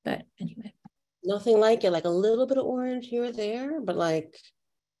 But anyway. Nothing like it, like a little bit of orange here or there, but like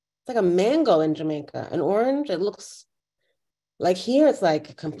it's like a mango in Jamaica. An orange, it looks like here it's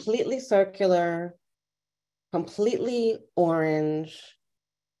like completely circular, completely orange.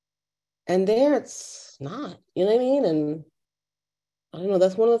 And there it's not, you know what I mean? And I don't know,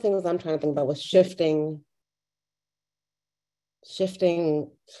 that's one of the things I'm trying to think about with shifting,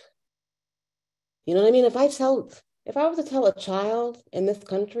 you know what I mean? If I was to tell a child in this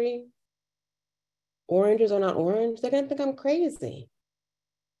country, oranges are not orange, they're gonna think I'm crazy.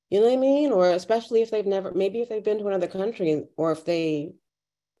 You know what I mean? Or especially if maybe if they've been to another country, or if they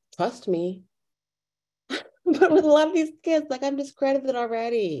trust me. But with a lot of these kids, like I'm discredited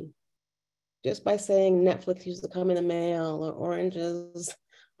already, just by saying Netflix used to come in the mail, or oranges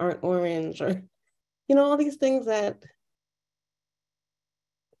aren't orange, or, you know, all these things that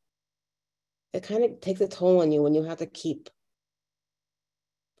it kind of takes a toll on you when you have to keep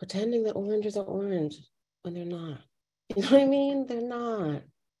pretending that oranges are orange when they're not. You know what I mean? They're not.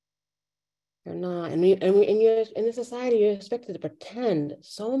 They're not. And you're in this society, you're expected to pretend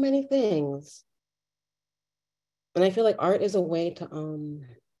so many things. And I feel like art is a way to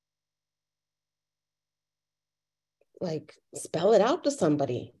like spell it out to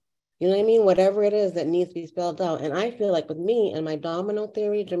somebody. You know what I mean? Whatever it is that needs to be spelled out. And I feel like with me and my domino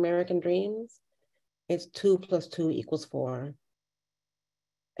theory, Jamaican dreams, it's 2 + 2 = 4.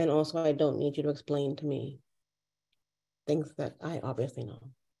 And also, I don't need you to explain to me things that I obviously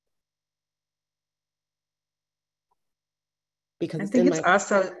know. Because I think it's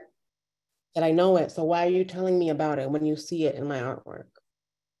also that I know it. So why are you telling me about it when you see it in my artwork?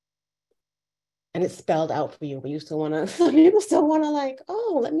 And it's spelled out for you, but you still want to, some people still want to like,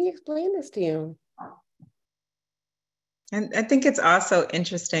 oh, let me explain this to you. And I think it's also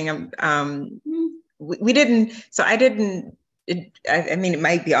interesting. We didn't, so I didn't, I mean, it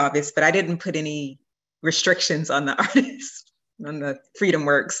might be obvious, but I didn't put any restrictions on the artist, on the freedom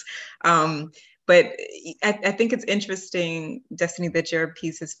works. But I think it's interesting, Destiny, that your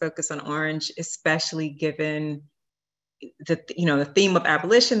piece is focused on orange, especially given the theme of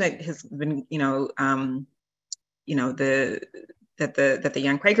abolition that has been, that the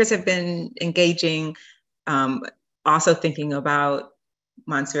young Quakers have been engaging. Also thinking about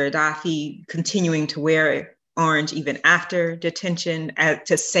Monsieur Gaddafi continuing to wear orange even after detention,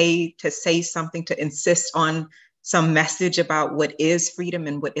 to say something, to insist on some message about what is freedom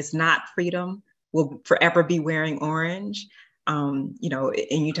and what is not freedom, will forever be wearing orange. You know,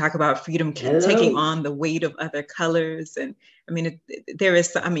 and you talk about freedom taking on the weight of other colors. And I mean, there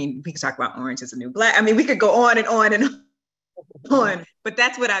is, I mean, we could talk about orange is the new black. I mean, we could go on and on and on, but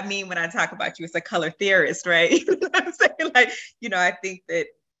that's what I mean when I talk about you as a color theorist, right? You know what I'm saying? Like, you know, I think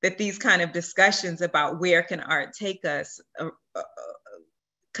that these kind of discussions about where can art take us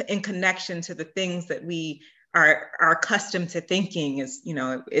in connection to the things that we are accustomed to thinking is, you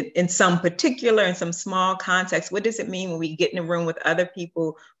know, in some particular, in some small context, what does it mean when we get in a room with other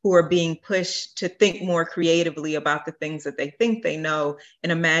people who are being pushed to think more creatively about the things that they think they know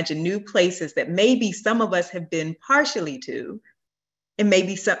and imagine new places that maybe some of us have been partially to, and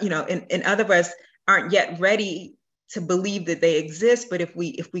maybe some, you know, and other of us aren't yet ready to believe that they exist. But if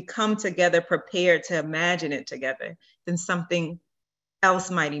we come together prepared to imagine it together, then something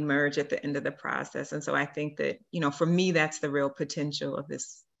else might emerge at the end of the process. And so I think that, you know, for me, that's the real potential of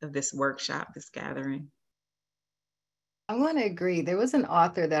this workshop, this gathering. I want to agree. There was an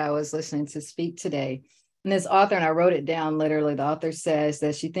author that I was listening to speak today, and this author, and I wrote it down literally, the author says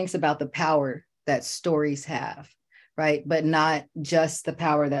that she thinks about the power that stories have, right? But not just the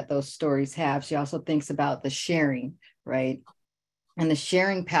power that those stories have. She also thinks about the sharing, right? And the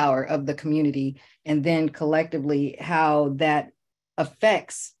sharing power of the community, and then collectively how that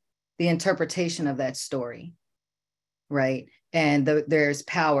affects the interpretation of that story, right? And there's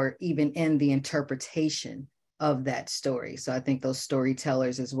power even in the interpretation of that story. So I think those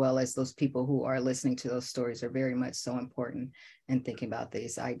storytellers, as well as those people who are listening to those stories, are very much so important in thinking about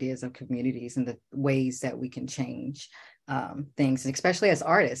these ideas of communities and the ways that we can change things, and especially as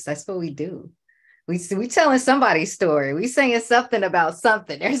artists. That's what we do. We telling somebody's story. We saying something about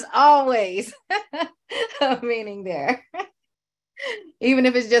something. There's always a meaning there. Even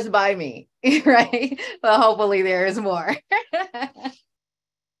if it's just by me, right? But hopefully there is more.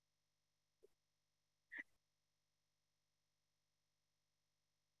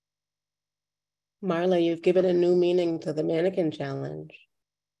 Marla, you've given a new meaning to the mannequin challenge.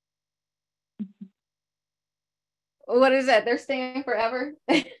 What is that? They're staying forever?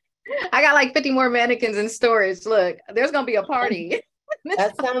 I got like 50 more mannequins in storage. Look, there's going to be a party.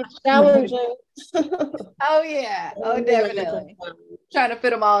 That sounds challenging. Oh, yeah. Oh, definitely. Trying to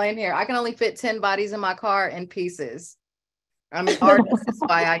fit them all in here. I can only fit 10 bodies in my car in pieces. I'm an artist. That's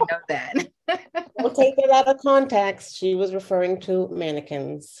why I know that. Don't take it out of context. She was referring to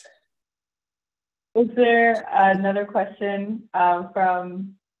mannequins. Is there another question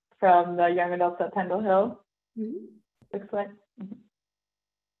from the young adults at Pendle Hill? Looks like.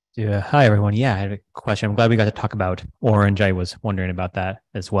 Yeah. Hi, everyone. Yeah, I had a question. I'm glad we got to talk about orange. I was wondering about that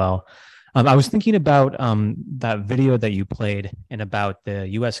as well. I was thinking about that video that you played and about the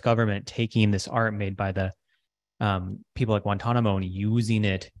U.S. government taking this art made by the people at Guantanamo and using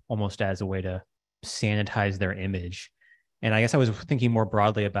it almost as a way to sanitize their image. And I guess I was thinking more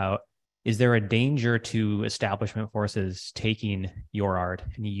broadly about, is there a danger to establishment forces taking your art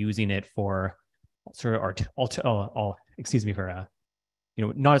and using it for sort of art, for you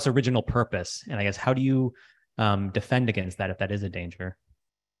know, not its original purpose? And I guess, how do you defend against that if that is a danger?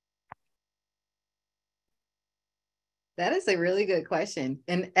 That is a really good question.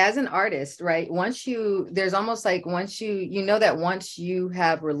 And as an artist, right, once you know that once you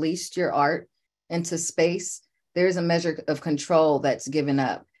have released your art into space, there's a measure of control that's given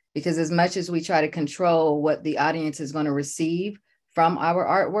up. Because as much as we try to control what the audience is going to receive from our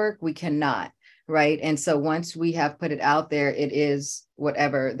artwork, we cannot, right? And so once we have put it out there, it is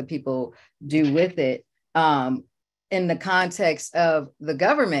whatever the people do with it. In the context of the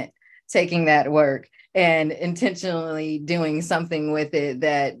government taking that work and intentionally doing something with it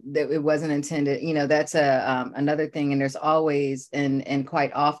that it wasn't intended, you know, that's another thing. And there's always and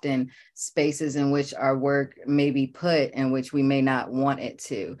quite often spaces in which our work may be put in which we may not want it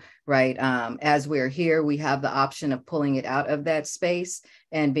to, right? As we're here, we have the option of pulling it out of that space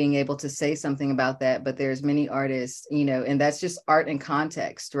and being able to say something about that. But there's many artists, you know, and that's just art in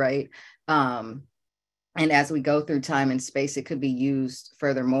context, right? And as we go through time and space, it could be used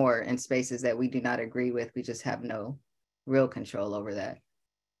furthermore in spaces that we do not agree with. We just have no real control over that.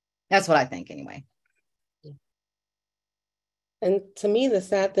 That's what I think anyway. And to me, the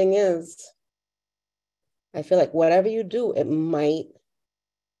sad thing is, I feel like whatever you do, it might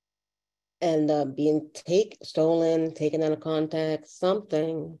end up being stolen, taken out of context,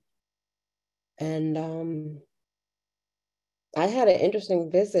 something. And I had an interesting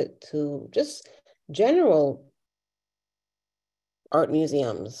visit to just general art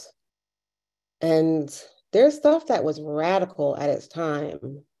museums. And there's stuff that was radical at its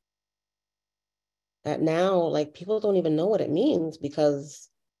time that now, like, people don't even know what it means, because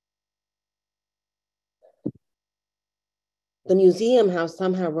the museum has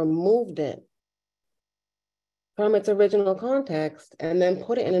somehow removed it from its original context and then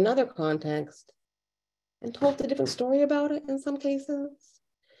put it in another context and told a different story about it in some cases.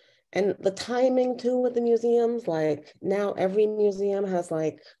 And the timing too with the museums, like now every museum has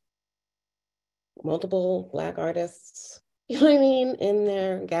like multiple Black artists, you know what I mean, in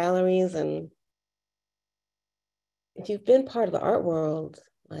their galleries. And if you've been part of the art world,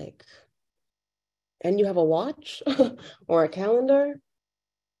 like, and you have a watch or a calendar,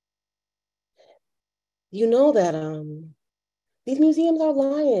 you know that these museums are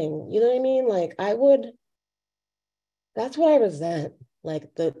lying. You know what I mean? Like that's what I resent,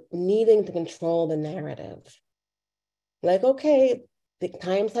 like the needing to control the narrative. Like, okay, the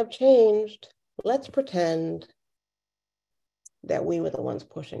times have changed. Let's pretend that we were the ones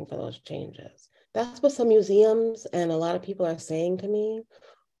pushing for those changes. That's what some museums and a lot of people are saying to me,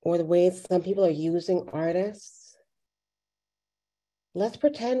 or the ways some people are using artists. Let's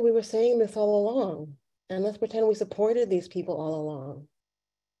pretend we were saying this all along, and let's pretend we supported these people all along.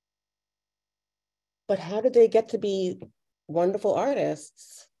 But how did they get to be wonderful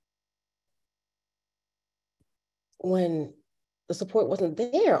artists when the support wasn't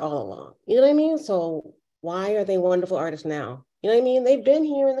there all along? You know what I mean? So why are they wonderful artists now? You know what I mean? They've been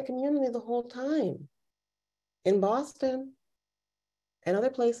here in the community the whole time, in Boston and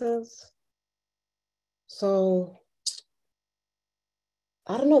other places. So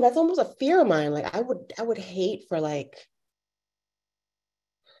I don't know, that's almost a fear of mine. Like I would hate for like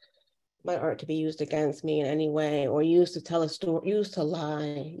my art to be used against me in any way, or used to tell a story, used to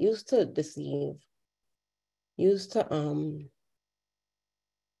lie, used to deceive, used to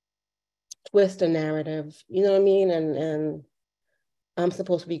twist a narrative, you know what I mean? And I'm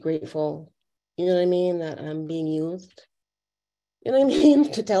supposed to be grateful, you know what I mean, that I'm being used, you know what I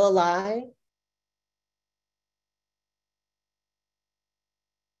mean, to tell a lie.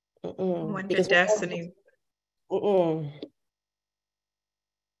 Wonder, Because Destiny.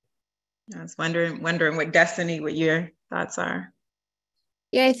 I was wondering what Destiny, what your thoughts are.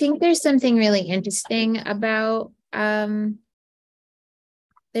 Yeah, I think there's something really interesting about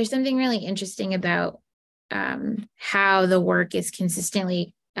how the work is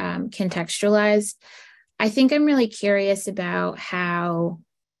consistently contextualized. I think I'm really curious about how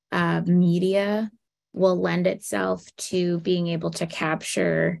media will lend itself to being able to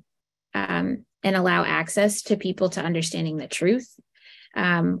capture and allow access to people to understanding the truth.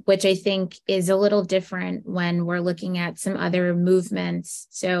 Which I think is a little different when we're looking at some other movements.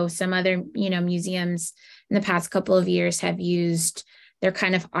 So some other, museums in the past couple of years have used their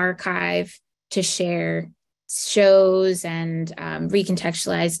kind of archive to share shows and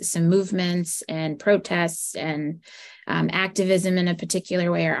recontextualize some movements and protests and activism in a particular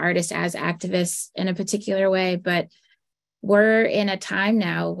way, or artists as activists in a particular way. But we're in a time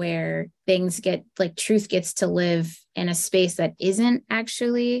now where things get like truth gets to live in a space that isn't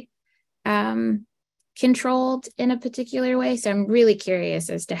actually controlled in a particular way. So I'm really curious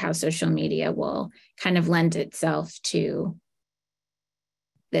as to how social media will kind of lend itself to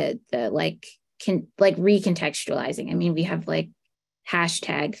the recontextualizing. I mean, we have like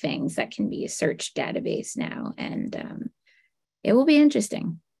hashtag things that can be a search database now, and it will be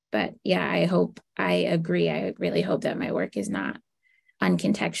interesting. But yeah, I agree. I really hope that my work is not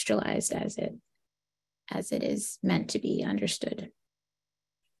uncontextualized as it is meant to be understood.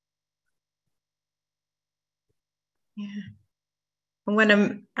 Yeah.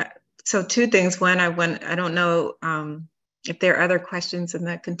 So two things. One, I don't know if there are other questions in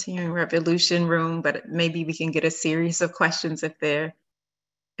the Continuing Revolution room, but maybe we can get a series of questions if there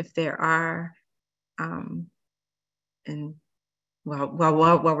are. And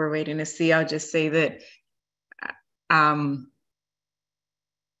while we're waiting to see, I'll just say that I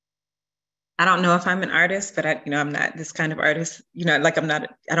don't know if I'm an artist, but I'm not this kind of artist. Like I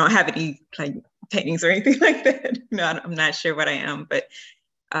don't have any like paintings or anything like that. I'm not sure what I am, but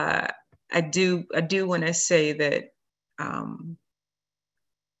I do want to say that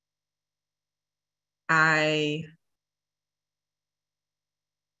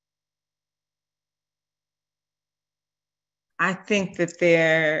I think that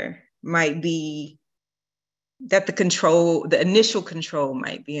there might be that the initial control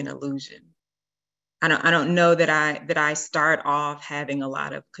might be an illusion. I don't know that I start off having a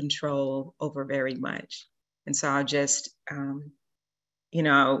lot of control over very much. And so I'll just,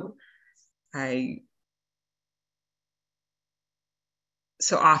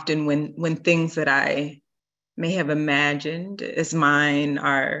 so often when things that I may have imagined as mine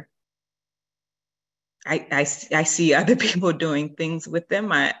are, I see other people doing things with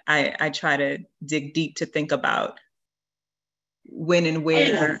them. I try to dig deep to think about when and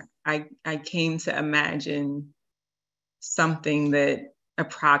where I came to imagine something that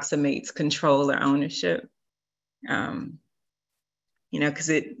approximates control or ownership. Because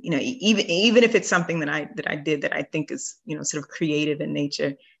even if it's something that I did that I think is, sort of creative in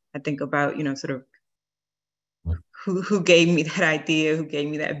nature, I think about, sort of who gave me that idea, who gave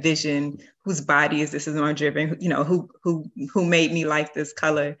me that vision, whose body is this is more driven, who made me like this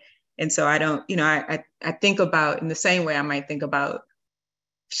color. And so I don't, I think about, in the same way I might think about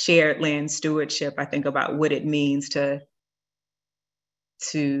shared land stewardship, I think about what it means to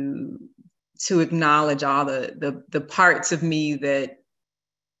acknowledge all the parts of me that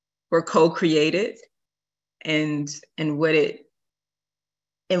were co-created, and what it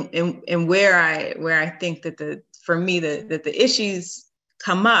and where I think that for me that the issues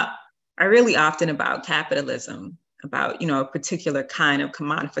come up are really often about capitalism, about a particular kind of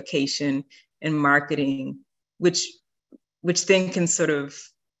commodification and marketing, which then can sort of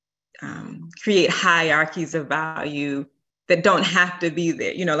create hierarchies of value that don't have to be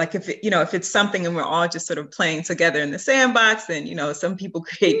there. Like if it's something and we're all just sort of playing together in the sandbox, and some people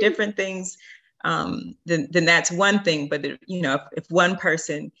create different things, then that's one thing. But if one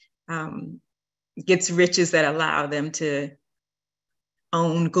person gets riches that allow them to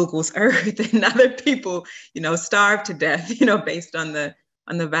own Google's Earth, and other people, starve to death, based on the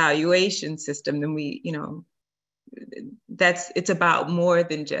valuation system, then it's about more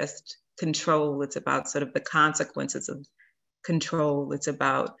than just control. It's about sort of the consequences of control. It's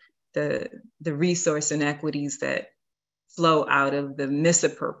about the resource inequities that flow out of the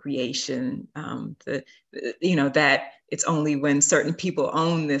misappropriation, that it's only when certain people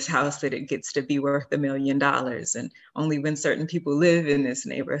own this house that it gets to be worth $1 million, and only when certain people live in this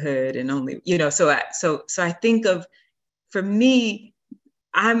neighborhood, and only, so I think of, for me,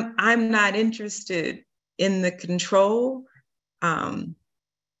 I'm not interested in the control. And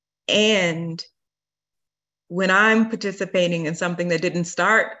when I'm participating in something that didn't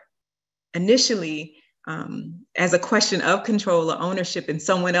start initially as a question of control or ownership, and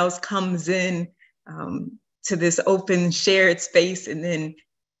someone else comes in to this open shared space and then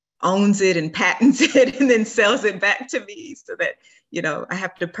owns it and patents it and then sells it back to me, so that I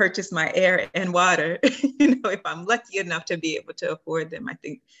have to purchase my air and water, if I'm lucky enough to be able to afford them. I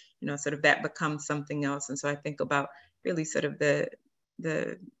think sort of that becomes something else. And so I think about really sort of the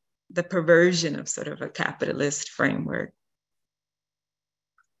perversion of sort of a capitalist framework.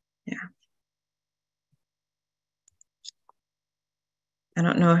 Yeah. I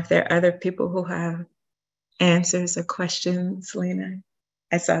don't know if there are other people who have answers or questions, Lena.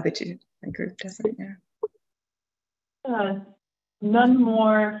 I saw that my group doesn't. Yeah. None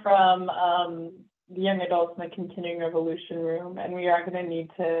more from the young adults in the continuing revolution room, and we are going to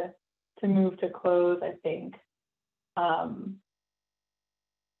need to move to close, I think. I'll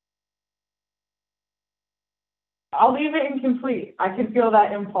leave it incomplete. I can feel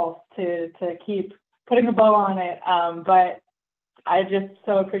that impulse to keep putting a bow on it, but I just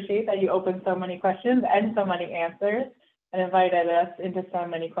so appreciate that you opened so many questions and so many answers, and invited us into so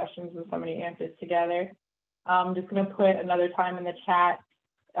many questions and so many answers together. I'm just going to put another time in the chat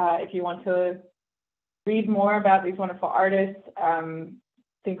if you want to read more about these wonderful artists,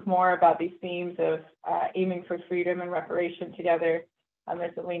 think more about these themes of aiming for freedom and reparation together.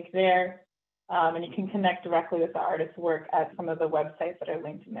 There's a link there, and you can connect directly with the artist's work at some of the websites that are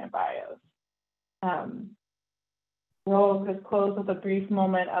linked in their bios. We'll just close with a brief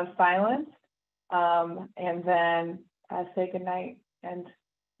moment of silence, and then say goodnight and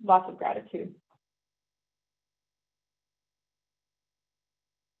lots of gratitude.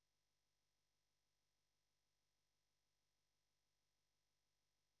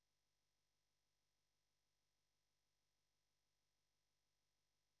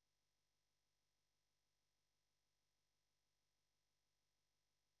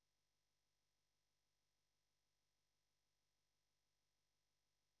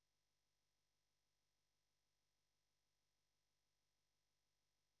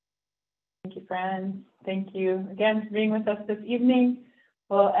 Thank you, friends. Thank you again for being with us this evening.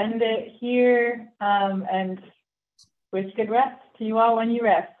 We'll end it here, and wish good rest to you all when you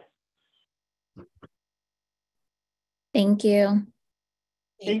rest. Thank you.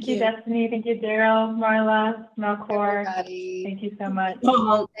 Thank you, Destiny. Thank you, Daryl, Marla, Melchor. Everybody. Thank you so much.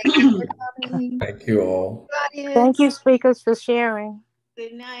 Thank you for coming. Thank you all. Thank you, speakers, for sharing.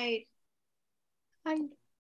 Good night. Bye.